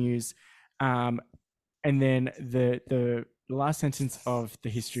some emus, and then the last sentence of the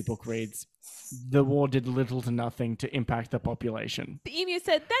history book reads, "The war did little to nothing to impact the population." The emu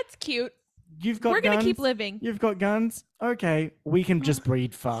said, "That's cute. You've got We're gonna guns? keep living. You've got guns? Okay, we can just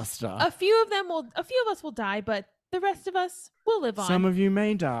breed faster. A few of us will die, but the rest of us will live on." Some of you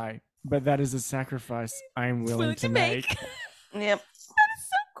may die, but that is a sacrifice I'm willing to make. Yep. That is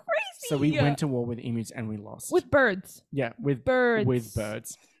so crazy. So we went to war with emus and we lost. with birds. yeah, with Birds. with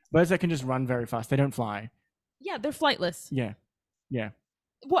birds. Birds that can just run very fast. They don't fly. Yeah, they're flightless. Yeah. Yeah.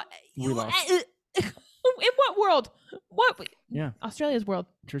 What? We lost. In what world? What? Yeah. Australia's world.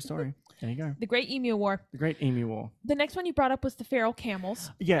 True story. There you go. The Great Emu War. The Great Emu War. The next one you brought up was the feral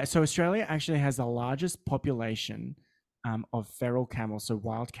camels. Yeah, so Australia actually has the largest population of feral camels, so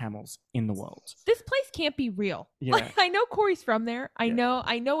wild camels in the world. This place can't be real. Yeah. Like, I know Corey's from there. I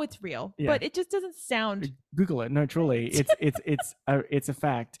Yeah. know it's real, Yeah. but it just doesn't sound. Google it. No, truly, it's a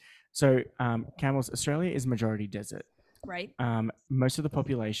fact. So camels, Australia is majority desert. Right. Most of the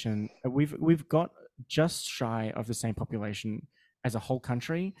population, we've got just shy of the same population as a whole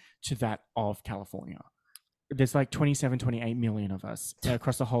country to that of California. There's like 27, 28 million of us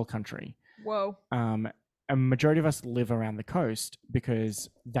across the whole country. Whoa. A majority of us live around the coast because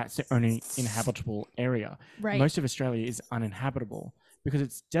that's the only inhabitable area. Right. Most of Australia is uninhabitable because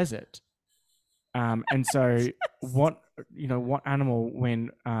it's desert. And so what animal,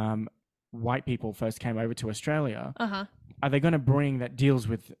 when white people first came over to Australia, Uh-huh. are they going to bring that deals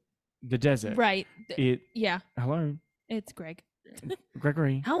with the desert. Right. It hello, It's Greg.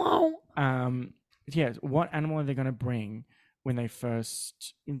 Gregory. Hello. Yeah, what animal are they going to bring when they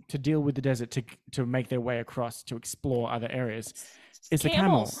first to deal with the desert to make their way across to explore other areas? It's the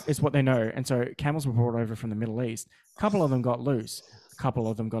camel. Camels. Is what they know, and so camels were brought over from the Middle East. A couple of them got loose. A couple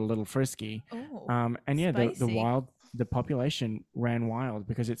of them got a little frisky. Oh. And yeah, spicy. the population ran wild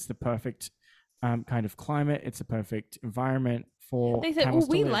because it's the perfect kind of climate. It's a perfect environment for They said, camels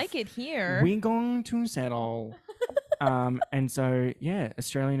 "Oh, we to live. like it here." We're going to settle. And so yeah,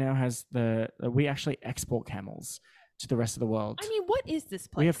 Australia now has we actually export camels to the rest of the world. I mean, what is this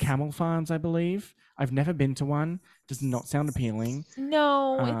place? We have camel farms, I believe. I've never been to one. Does not sound appealing.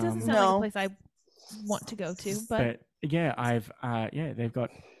 No, it doesn't sound like No. a place I want to go to. But yeah, they've got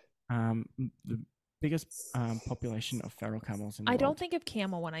the biggest population of feral camels in the I world. don't think of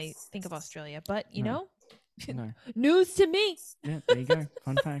camel when I think of Australia. But you No. know, No. news to me. Yeah, there you go.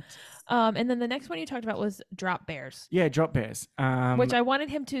 Fun fact. And then the next one you talked about was drop bears, Yeah, drop bears. which I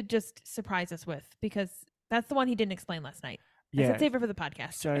wanted him to just surprise us with because that's the one he didn't explain last night. I yeah. said save it for the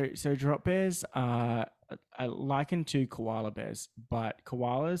podcast. So drop bears are likened to koala bears, but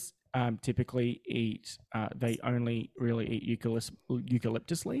koalas typically eat. They only really eat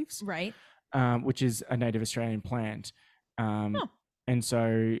eucalyptus leaves, Right. which is a native Australian plant. Oh. And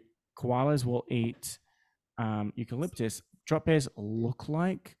so koalas will eat eucalyptus. Drop bears look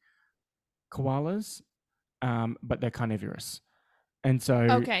like koalas, but they're carnivorous. And so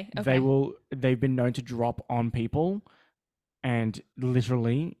Okay. they've been known to drop on people and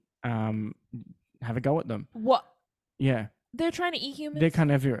literally have a go at them. What? Yeah, They're trying to eat humans? they're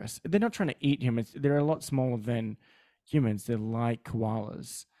carnivorous. They're not trying to eat humans. They're a lot smaller than humans. They're like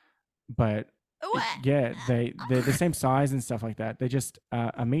koalas, but What? yeah, they're the same size and stuff like that. They're just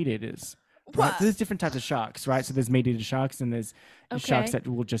are meat eaters. Right? What? So there's different types of sharks, right? So there's meat eater sharks and there's sharks Okay. that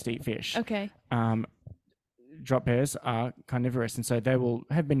will just eat fish. Okay. Drop bears are carnivorous, and so they will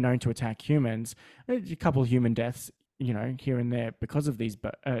have been known to attack humans. A couple of human deaths, here and there because of these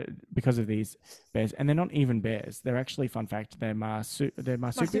bears, and they're not even bears. They're actually, fun fact, they're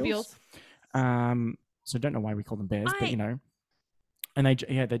marsupials. So don't know why we call them bears, but and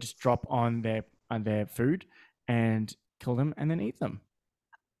they just drop on their food and kill them and then eat them.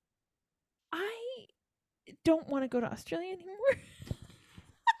 I don't want to go to Australia anymore.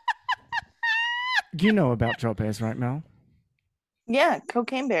 You know about drop bears, right, Mel? Yeah,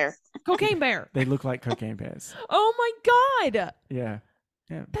 cocaine bear. Cocaine bear. They look like cocaine bears. Oh my God. Yeah.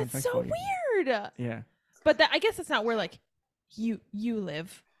 Fun That's fact so for you. weird. Yeah. But I guess that's not where like you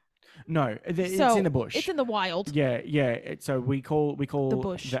live. No, it's So, in the bush. It's in the wild. Yeah. So we call The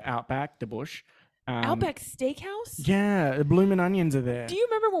bush. the outback the bush. Outback Steakhouse? Yeah, the bloomin' onions are there. Do you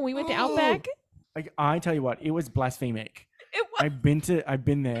remember when we went to Outback? I tell you what, it was blasphemic. It was, I've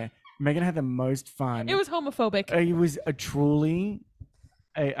been there. Megan had the most fun. it was homophobic. It was a truly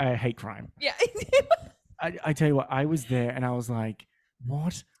a hate crime. Yeah. I tell you what, I was there and I was like,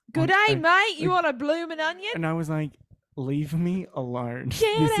 what? Good on day, earth? mate. You want a bloomin' onion? And I was like, leave me alone.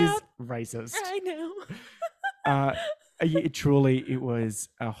 Get this out. is racist. I know. It was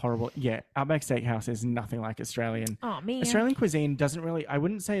a horrible. Yeah, Outback Steakhouse is nothing like Australian. Oh man. Australian cuisine doesn't really. I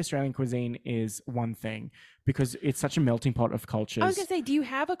wouldn't say Australian cuisine is one thing because it's such a melting pot of cultures. I was gonna say, do you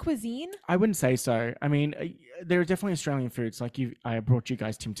have a cuisine? I wouldn't say so. I mean, there are definitely Australian foods. Like I brought you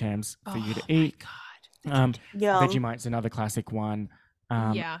guys Tim Tams for you to eat. My God. Yum. Vegemite's another classic one.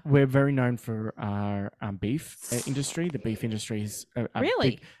 Yeah. We're very known for our beef industry. The beef industry is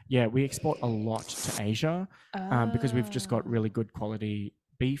Really? yeah, we export a lot to Asia because we've just got Oh. really good quality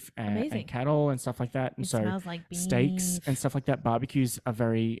beef and Amazing. cattle and stuff like that. And It so smells like steaks beef. and stuff like that. Barbecues are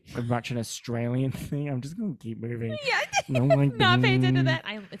very much an Australian thing. I'm just going to keep moving. Yeah. No, like Not paying attention to beef.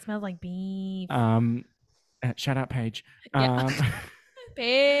 that. It smells like beef. Shout out Paige. Yeah.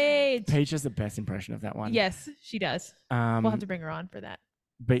 Paige. Paige has the best impression of that one. Yes, she does. We'll have to bring her on for that.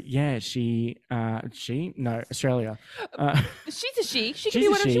 But yeah, Australia. She's a she. She can She's do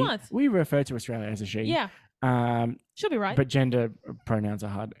a whatever she wants. We refer to Australia as a she. Yeah, she'll be right. But gender pronouns are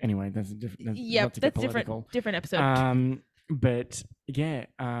hard. Anyway, that's a different. Yeah, not to get that's political. different episode. But yeah,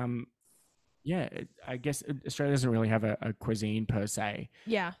 I guess Australia doesn't really have a cuisine per se.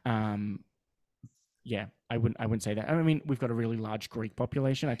 Yeah. Yeah, I wouldn't say that. I mean, we've got a really large Greek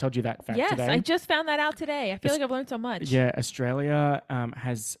population. I told you that fact Yes, today. I just found that out today. I feel It's- like I've learned so much. Yeah, Australia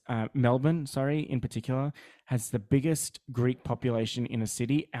has Melbourne, in particular, has the biggest Greek population in a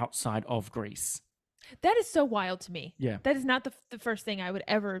city outside of Greece. That is so wild to me. Yeah. That is not the first thing I would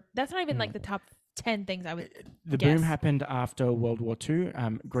ever. That's not even No. like the top 10 things I would. The guess. boom happened after World War II.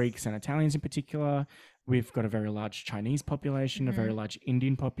 Greeks and Italians in particular, We've got a very large Chinese population, a very large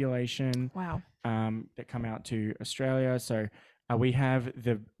Indian population Wow. that come out to Australia. So we have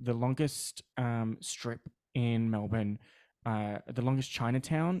the longest strip in Melbourne, the longest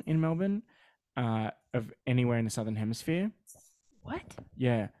Chinatown in Melbourne of anywhere in the Southern Hemisphere. What?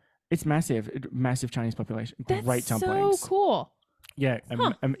 Yeah, it's massive, massive Chinese population. That's Great so dumplings. cool. Yeah,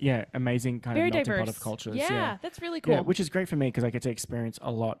 Huh. yeah, amazing kind Very of melting diverse. pot of cultures. Yeah, that's really cool. Yeah, which is great for me because I get to experience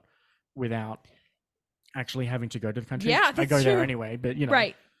a lot without actually having to go to the country. Yeah, I that's go there true. anyway, but you know,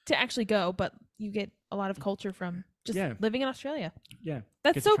 Right. To actually go, but you get a lot of culture from just Yeah. living in Australia. Yeah,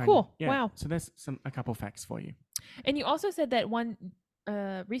 That's get to so try and- cool. yeah. Wow. So there's a couple facts for you. And you also said that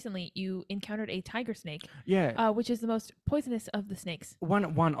recently you encountered a tiger snake, Yeah, which is the most poisonous of the snakes. one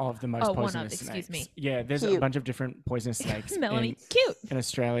of the most Oh, one of, poisonous excuse snakes. me. Yeah, there's a Cute. bunch of different poisonous snakes Melanie, cute. in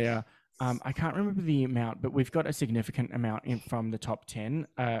Australia. I can't remember the amount, but we've got a significant amount from the top 10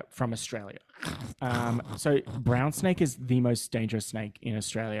 from Australia. So brown snake is the most dangerous snake in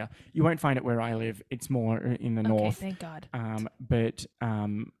Australia. You won't find it where I live. It's more in the Okay, north. thank God. But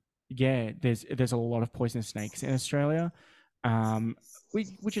yeah, there's a lot of poisonous snakes in Australia,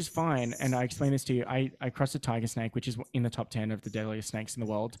 which is fine. And I explained this to you. I crossed a tiger snake, which is in the top 10 of the deadliest snakes in the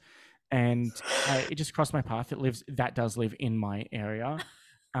world, and it just crossed my path. That does live in my area,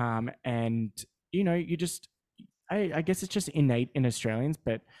 and you know, I guess it's just innate in Australians,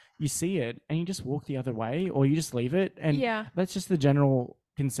 but you see it and you just walk the other way, or you just leave it, and Yeah. that's just the general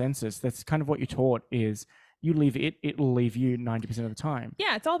consensus. That's kind of what you're taught is. You leave it, it will leave you 90% of the time.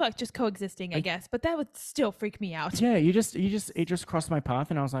 Yeah, it's all about just coexisting, I guess. But that would still freak me out. Yeah, it just crossed my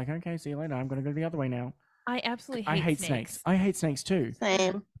path, and I was like, okay, see you later. I'm gonna go the other way now. I absolutely I hate snakes. snakes. I hate snakes too.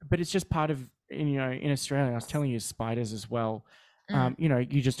 Same. But it's just part of, you know, in Australia. I was telling you, spiders as well. Mm. You know,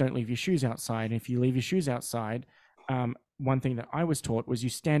 you just don't leave your shoes outside. And if you leave your shoes outside, one thing that I was taught was you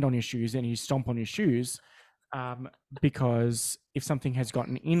stand on your shoes and you stomp on your shoes, because if something has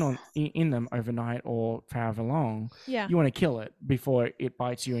gotten in them overnight or for however long, Yeah. you want to kill it before it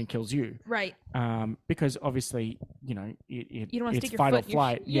bites you and kills you. Right. Because obviously, you know, You don't wanna it's stick your fight or foot in your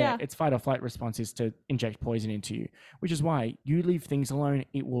flight. yeah. Its fight or flight response is to inject poison into you, which is why you leave things alone,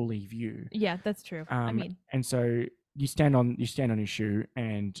 it will leave you. Yeah, that's true. I mean, And so you stand on your shoe,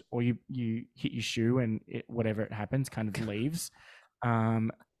 or you hit your shoe, and whatever it happens kind of leaves.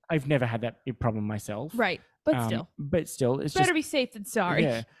 I've never had that problem myself. right. But still, it's better just be safe than sorry.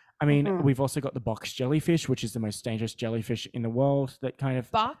 yeah. I mean, Mhm. we've also got the box jellyfish, which is the most dangerous jellyfish in the world. That kind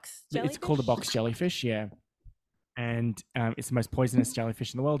of Box it's called a box jellyfish, yeah. And it's the most poisonous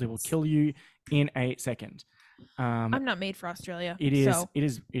jellyfish in the world. It will kill you in a second. I'm not made for Australia. It is So.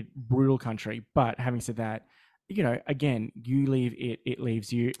 brutal country. But having said that, you know, again, you leave it, it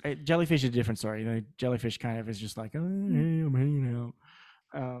leaves you. Jellyfish is a different story. The jellyfish kind of is just like, oh, hey, I'm hanging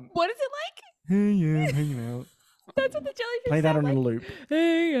out. What is it like? Hey, yeah, I'm hanging out. That's what the jellyfish Play that sound on like. a loop.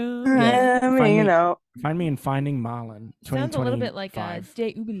 Hey, Yeah, I mean, find you me- know. Find me in Finding Marlin. Sounds a little bit like 2025.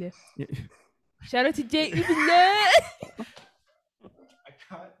 Jay Ubele. Yeah. Shout out to Jay Ubele. I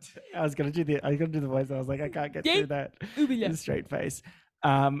can't. I was gonna do the voice. I was like, I can't get Yeah. through that with a Ubele. straight face.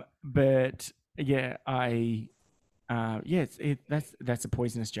 But yeah, that's a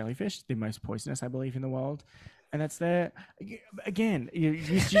poisonous jellyfish, the most poisonous, I believe, in the world. And that's there again. You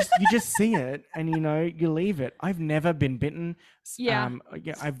just see it, and you know you leave it. I've never been bitten. Yeah.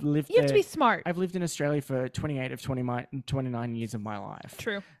 I've lived. You have to be smart. I've lived in Australia for 28 of 29 years of my life.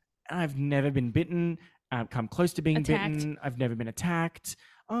 True. I've never been bitten. I've come close to being Attacked. bitten. I've never been attacked.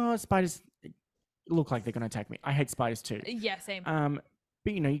 Oh, spiders look like they're going to attack me. I hate spiders too. Yeah, same.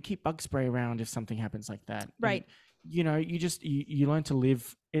 But you know, you keep bug spray around if something happens like that. And, Right. you know, you learn to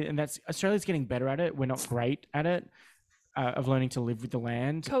live, and that's Australia's getting better at it. We're not great at it. Of learning to live with the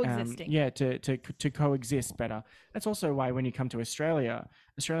land, Coexisting. to coexist better. That's also why when you come to Australia,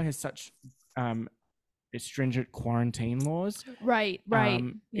 Australia has such stringent quarantine laws. Right.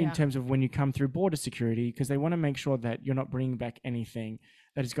 In Yeah. terms of when you come through border security, because they want to make sure that you're not bringing back anything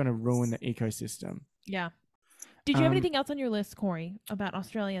that is going to ruin the ecosystem. Yeah. Did you have Um, anything else on your list, Corey, about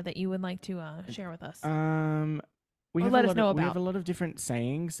Australia that you would like to share with us? We Or have let a us lot know of, we have about. a lot of different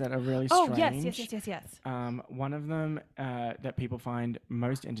sayings that are really Oh, strange. yes. One of them that people find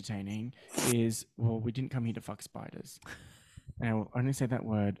most entertaining is, well, we didn't come here to fuck spiders. And I will only say that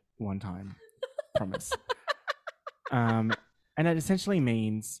word one time. Promise. And it essentially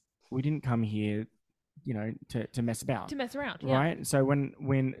means we didn't come here, you know, to mess about. To mess around. Yeah. Right? So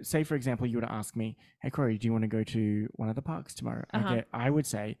when say, for example, you were to ask me, hey, Corey, do you want to go to one of the parks tomorrow? Uh-huh. I would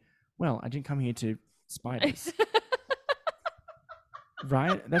say, well, I didn't come here to spiders.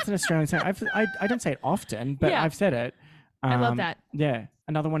 Right? That's an Australian saying. I don't say it often, but Yeah. I've said it. I love that. Yeah.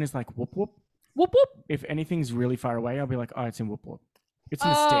 Another one is like whoop whoop. Whoop whoop. If anything's really far away, I'll be like, oh, it's in Whoop Whoop. It's in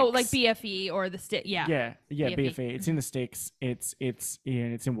the Oh, sticks. like BFE or the stick. Yeah. Yeah, BFE. BFE. It's in the sticks. It's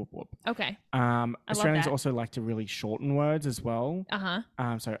in Whoop Whoop. Okay. Australians that. also like to really shorten words as well.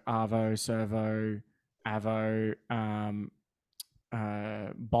 So Arvo, Servo, Avo,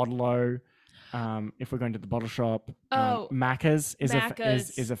 Bottle-o. If we're going to the bottle shop, Macca's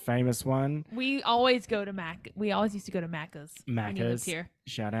is a famous one. We always go to Mac. We always used to go to Macca's. When he lived Macca's. here.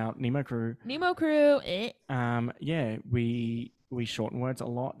 Shout out Nemo Crew. Nemo Crew. Yeah, we shorten words a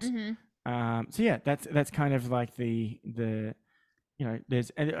lot. Mm-hmm. So yeah, that's kind of like the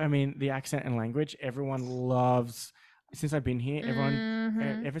there's, I mean, the accent and language. Everyone loves. Since I've been here,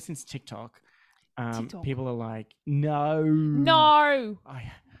 everyone ever since TikTok, people are like, no.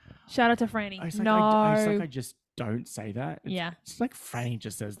 Shout out to Franny. It's like I just don't say that. It's like Franny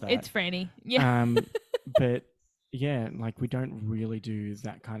just says that. It's Franny. Yeah. But yeah, like we don't really do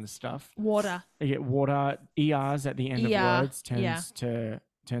that kind of stuff. Water. Yeah, water. ERs at the end of words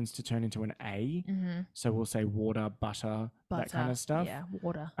tends to turn into an A. Mm-hmm. So we'll say water, butter, that kind of stuff. Yeah,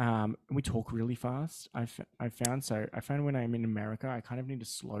 water. We talk really fast. I found when I'm in America, I kind of need to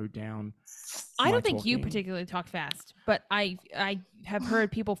slow down. I don't think you particularly talk fast, but I have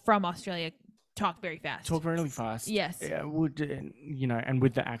heard people from Australia talk very fast. Talk really fast. Yes. Would and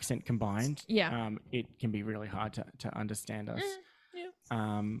with the accent combined, yeah. It can be really hard to understand us.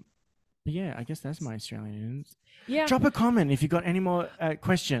 Yeah. But yeah, I guess that's my Australian news. Yeah. Drop a comment if you got any more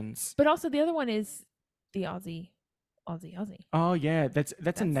questions. But also the other one is the Aussie. Oh yeah,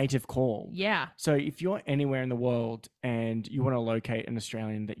 that's a native call. Yeah. So if you're anywhere in the world and you want to locate an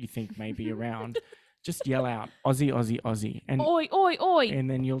Australian that you think may be around, just yell out Aussie, Aussie, Aussie, and oi, oi, oi, and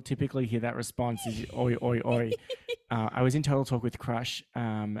then you'll typically hear that response is oi, oi, oi. I was in Total Talk with Crush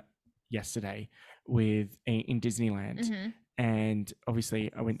yesterday in Disneyland. Mm-hmm. And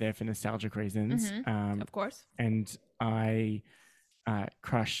obviously, I went there for nostalgic reasons. Mm-hmm. Of course. And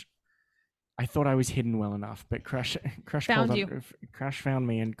Crush, I thought I was hidden well enough, but Crush found you. Crush found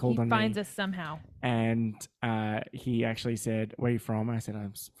me and called on me. He finds us somehow. And he actually said, "Where are you from?" I said,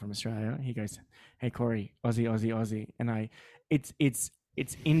 "I'm from Australia." He goes, "Hey Corey, Aussie, Aussie, Aussie," and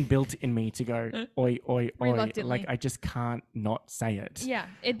it's inbuilt in me to go oi, oi, oi. Like I just can't not say it. Yeah,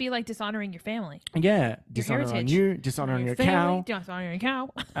 it'd be like dishonoring your family. Yeah, dishonor on you, dishonor on your cow. Dishonor your cow.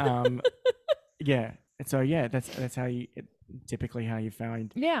 Yeah. So yeah, that's how typically how you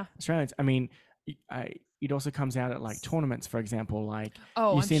find Australians. I mean, it also comes out at like tournaments, for example. Like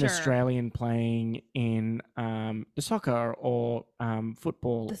you see an Australian playing in the soccer or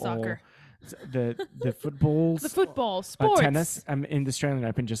football. The soccer. Or the footballs, the football sports, tennis. In the Australian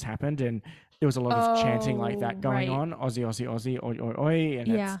Open just happened, and there was a lot of chanting like that going on. Aussie, Aussie, Aussie, oi, oi, oi, and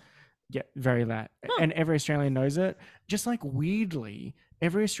it's very that. And every Australian knows it. Just like weirdly,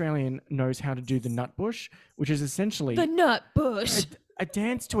 every Australian knows how to do the nut bush, which is essentially the nut bush, a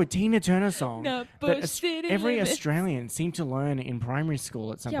dance to a Tina Turner song. Nut bush. Every Australian seemed to learn in primary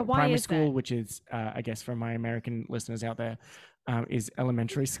school at some point. Primary school, that? Which is, I guess, for my American listeners out there, is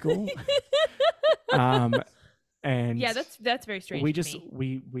elementary school. And yeah, that's very strange.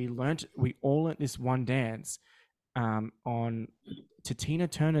 We all learnt this one dance to Tina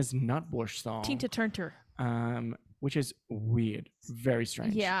Turner's Nutbush song. Tina Turner. Which is weird, very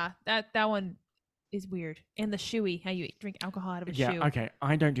strange. Yeah, that one is weird. And the shoey, how you drink alcohol out of a shoe. Yeah, okay,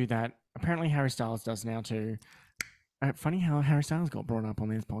 I don't do that. Apparently Harry Styles does now too. Funny how Harry Styles got brought up on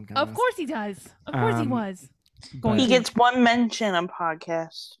this podcast. Of course he does. Of course he was. He gets one mention on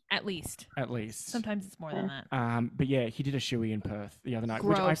podcast. At least. Sometimes it's more than that. But yeah, he did a shoey in Perth the other night,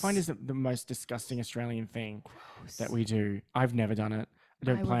 Gross. which I find is the most disgusting Australian thing that we do. I've never done it. I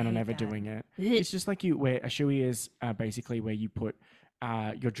don't plan on ever doing it. It's just like where a shoey is basically where you put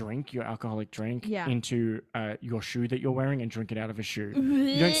your alcoholic drink into your shoe that you're wearing and drink it out of a shoe.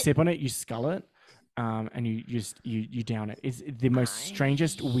 You don't sip on it, you scull it. And you down it. It's the most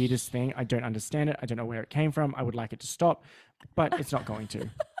strangest, weirdest thing. I don't understand it. I don't know where it came from. I would like it to stop, but it's not going to.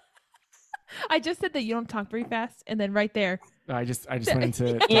 I just said that you don't talk very fast, and then right there, I just went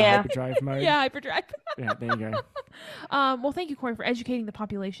into hyperdrive mode. Yeah, hyperdrive. Yeah, there you go. Well, thank you, Corey, for educating the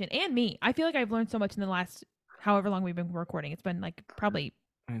population and me. I feel like I've learned so much in the last however long we've been recording. It's been like probably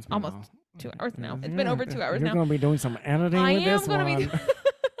almost 2 hours now. It's been over 2 hours now. You're going to be doing some editing with this one.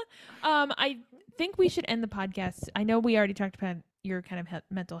 I think we should end the podcast. I know we already talked about your kind of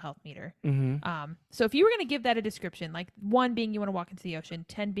mental health meter. Mm-hmm. So if you were going to give that a description, like 1 being you want to walk into the ocean,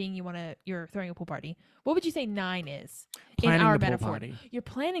 10 being you're throwing a pool party, what would you say 9 is planning in our the metaphor? Pool party. You're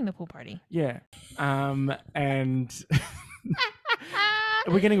planning the pool party. Yeah. And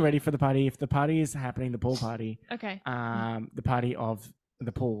we're getting ready for the party. If the party is happening, the pool party. Okay. The party of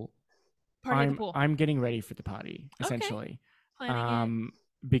the pool. Party at the pool. I'm getting ready for the party Okay. essentially. Planning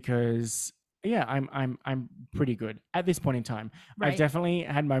it. Because yeah, I'm pretty good at this point in time. Right. I've definitely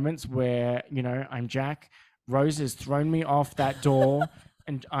had moments where, you know, I'm Jack. Rose has thrown me off that door,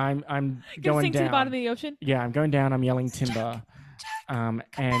 and I'm Gonna going sink down. to the bottom of the ocean. Yeah, I'm going down. I'm yelling timber.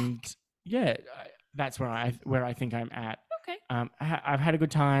 And yeah, that's where I think I'm at. Okay. I've had a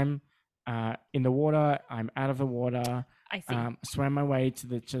good time in the water. I'm out of the water. I see. Swam my way to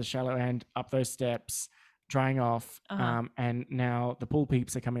the shallow end, up those steps, drying off. And now the pool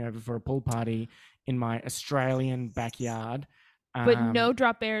peeps are coming over for a pool party in my Australian backyard. But no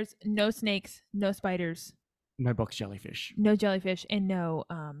drop bears, no snakes, no spiders, no box jellyfish, no jellyfish, and no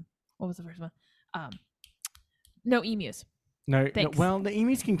what was the first one? No emus. No, Thanks. well, the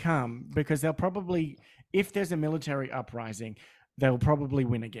emus can come because they'll probably, if there's a military uprising, they'll probably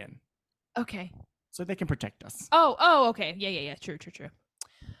win again. Okay. So they can protect us. Oh, okay. Yeah. True.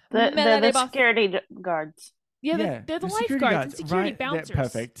 They're the security guards. Yeah, they're the lifeguards and security right? bouncers. They're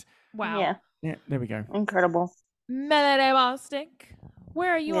perfect. Wow. Yeah, there we go. Incredible. Melody Bostic,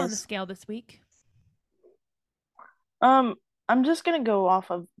 where are you on the Yes. scale this week? I'm just gonna go off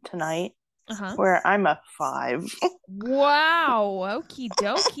of tonight, where I'm a 5. Wow. Okie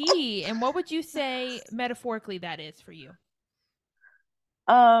dokie. And what would you say metaphorically that is for you?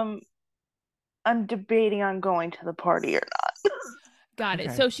 I'm debating on going to the party or not. Got it.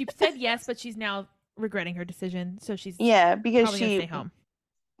 Okay. So she said yes, but she's now regretting her decision. So she's Yeah, because probably gonna she stay home.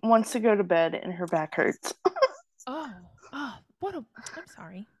 wants to go to bed and her back hurts. Oh, I'm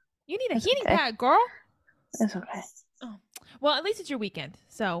sorry. You need a It's heating okay. pad, girl. It's okay. Well, at least it's your weekend,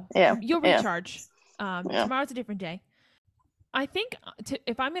 so Yeah, you'll yeah. recharge. Tomorrow's a different day. I think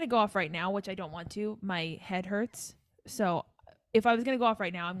if I'm going to go off right now, which I don't want to, my head hurts. So if I was going to go off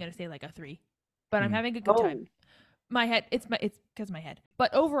right now, I'm going to say like a 3. But I'm having a good time. My head, it's because of my head.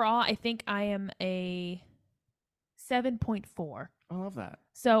 But overall, I think I am a 7.4. I love that.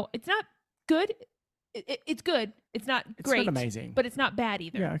 So it's not good. It's good. It's not It's great. not amazing. But it's not bad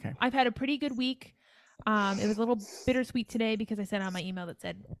either. Yeah, okay. I've had a pretty good week. It was a little bittersweet today because I sent out my email that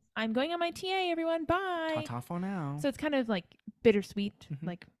said, I'm going on my TA, everyone. Bye. Ta for now. So it's kind of like bittersweet, Mhm.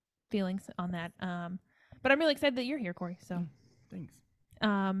 like feelings on that. But I'm really excited that you're here, Corey. So, Thanks.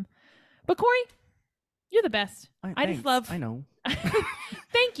 but Corey, you're the best. I Thanks. just love. I know.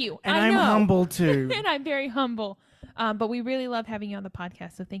 Thank you. And I I'm know. humble too. And I'm very humble. But we really love having you on the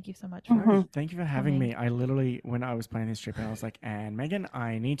podcast. So thank you so much for Mhm. Thank you for having me. I literally, when I was planning this trip, I was like, and Megan,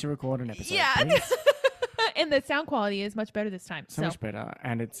 I need to record an episode. Yeah. Please. And the sound quality is much better this time. So much better.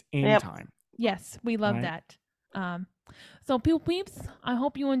 And it's in Yep. time. Yes, we love Right. that. So peeps, I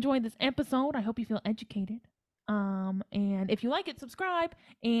hope you enjoyed this episode. I hope you feel educated. And if you like it, subscribe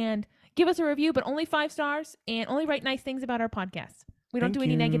and give us a review, but only 5 stars, and only write nice things about our podcast. We don't Thank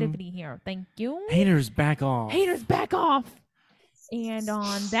do any you. negativity here. Thank you. Haters, back off. Haters, back off. And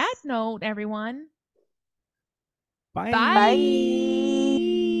on that note, everyone, Bye. bye.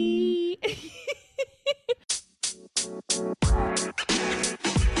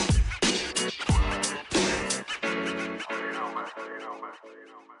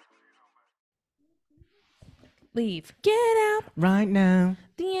 Leave. Get out. Right now,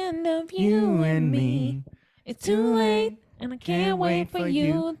 The end of you and me. It's too late, and I can't wait for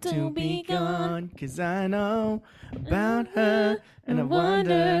you to be gone. 'Cause I know about her, and I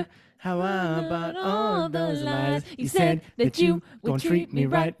wonder how about all those lies. You said that you would treat me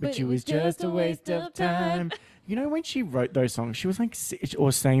right, but you was just a waste of time. You know, when she wrote those songs, she was like,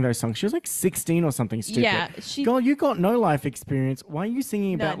 or sang those songs, she was like 16 or something stupid. Yeah, she Girl, you got no life experience. Why are you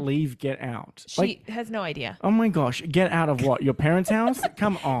singing about None. leave, get out? she has no idea. Oh my gosh, get out of what? Your parents' house?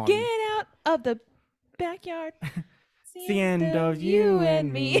 Come on. Get out of the backyard. It's the end of you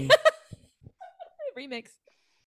and me. Remix.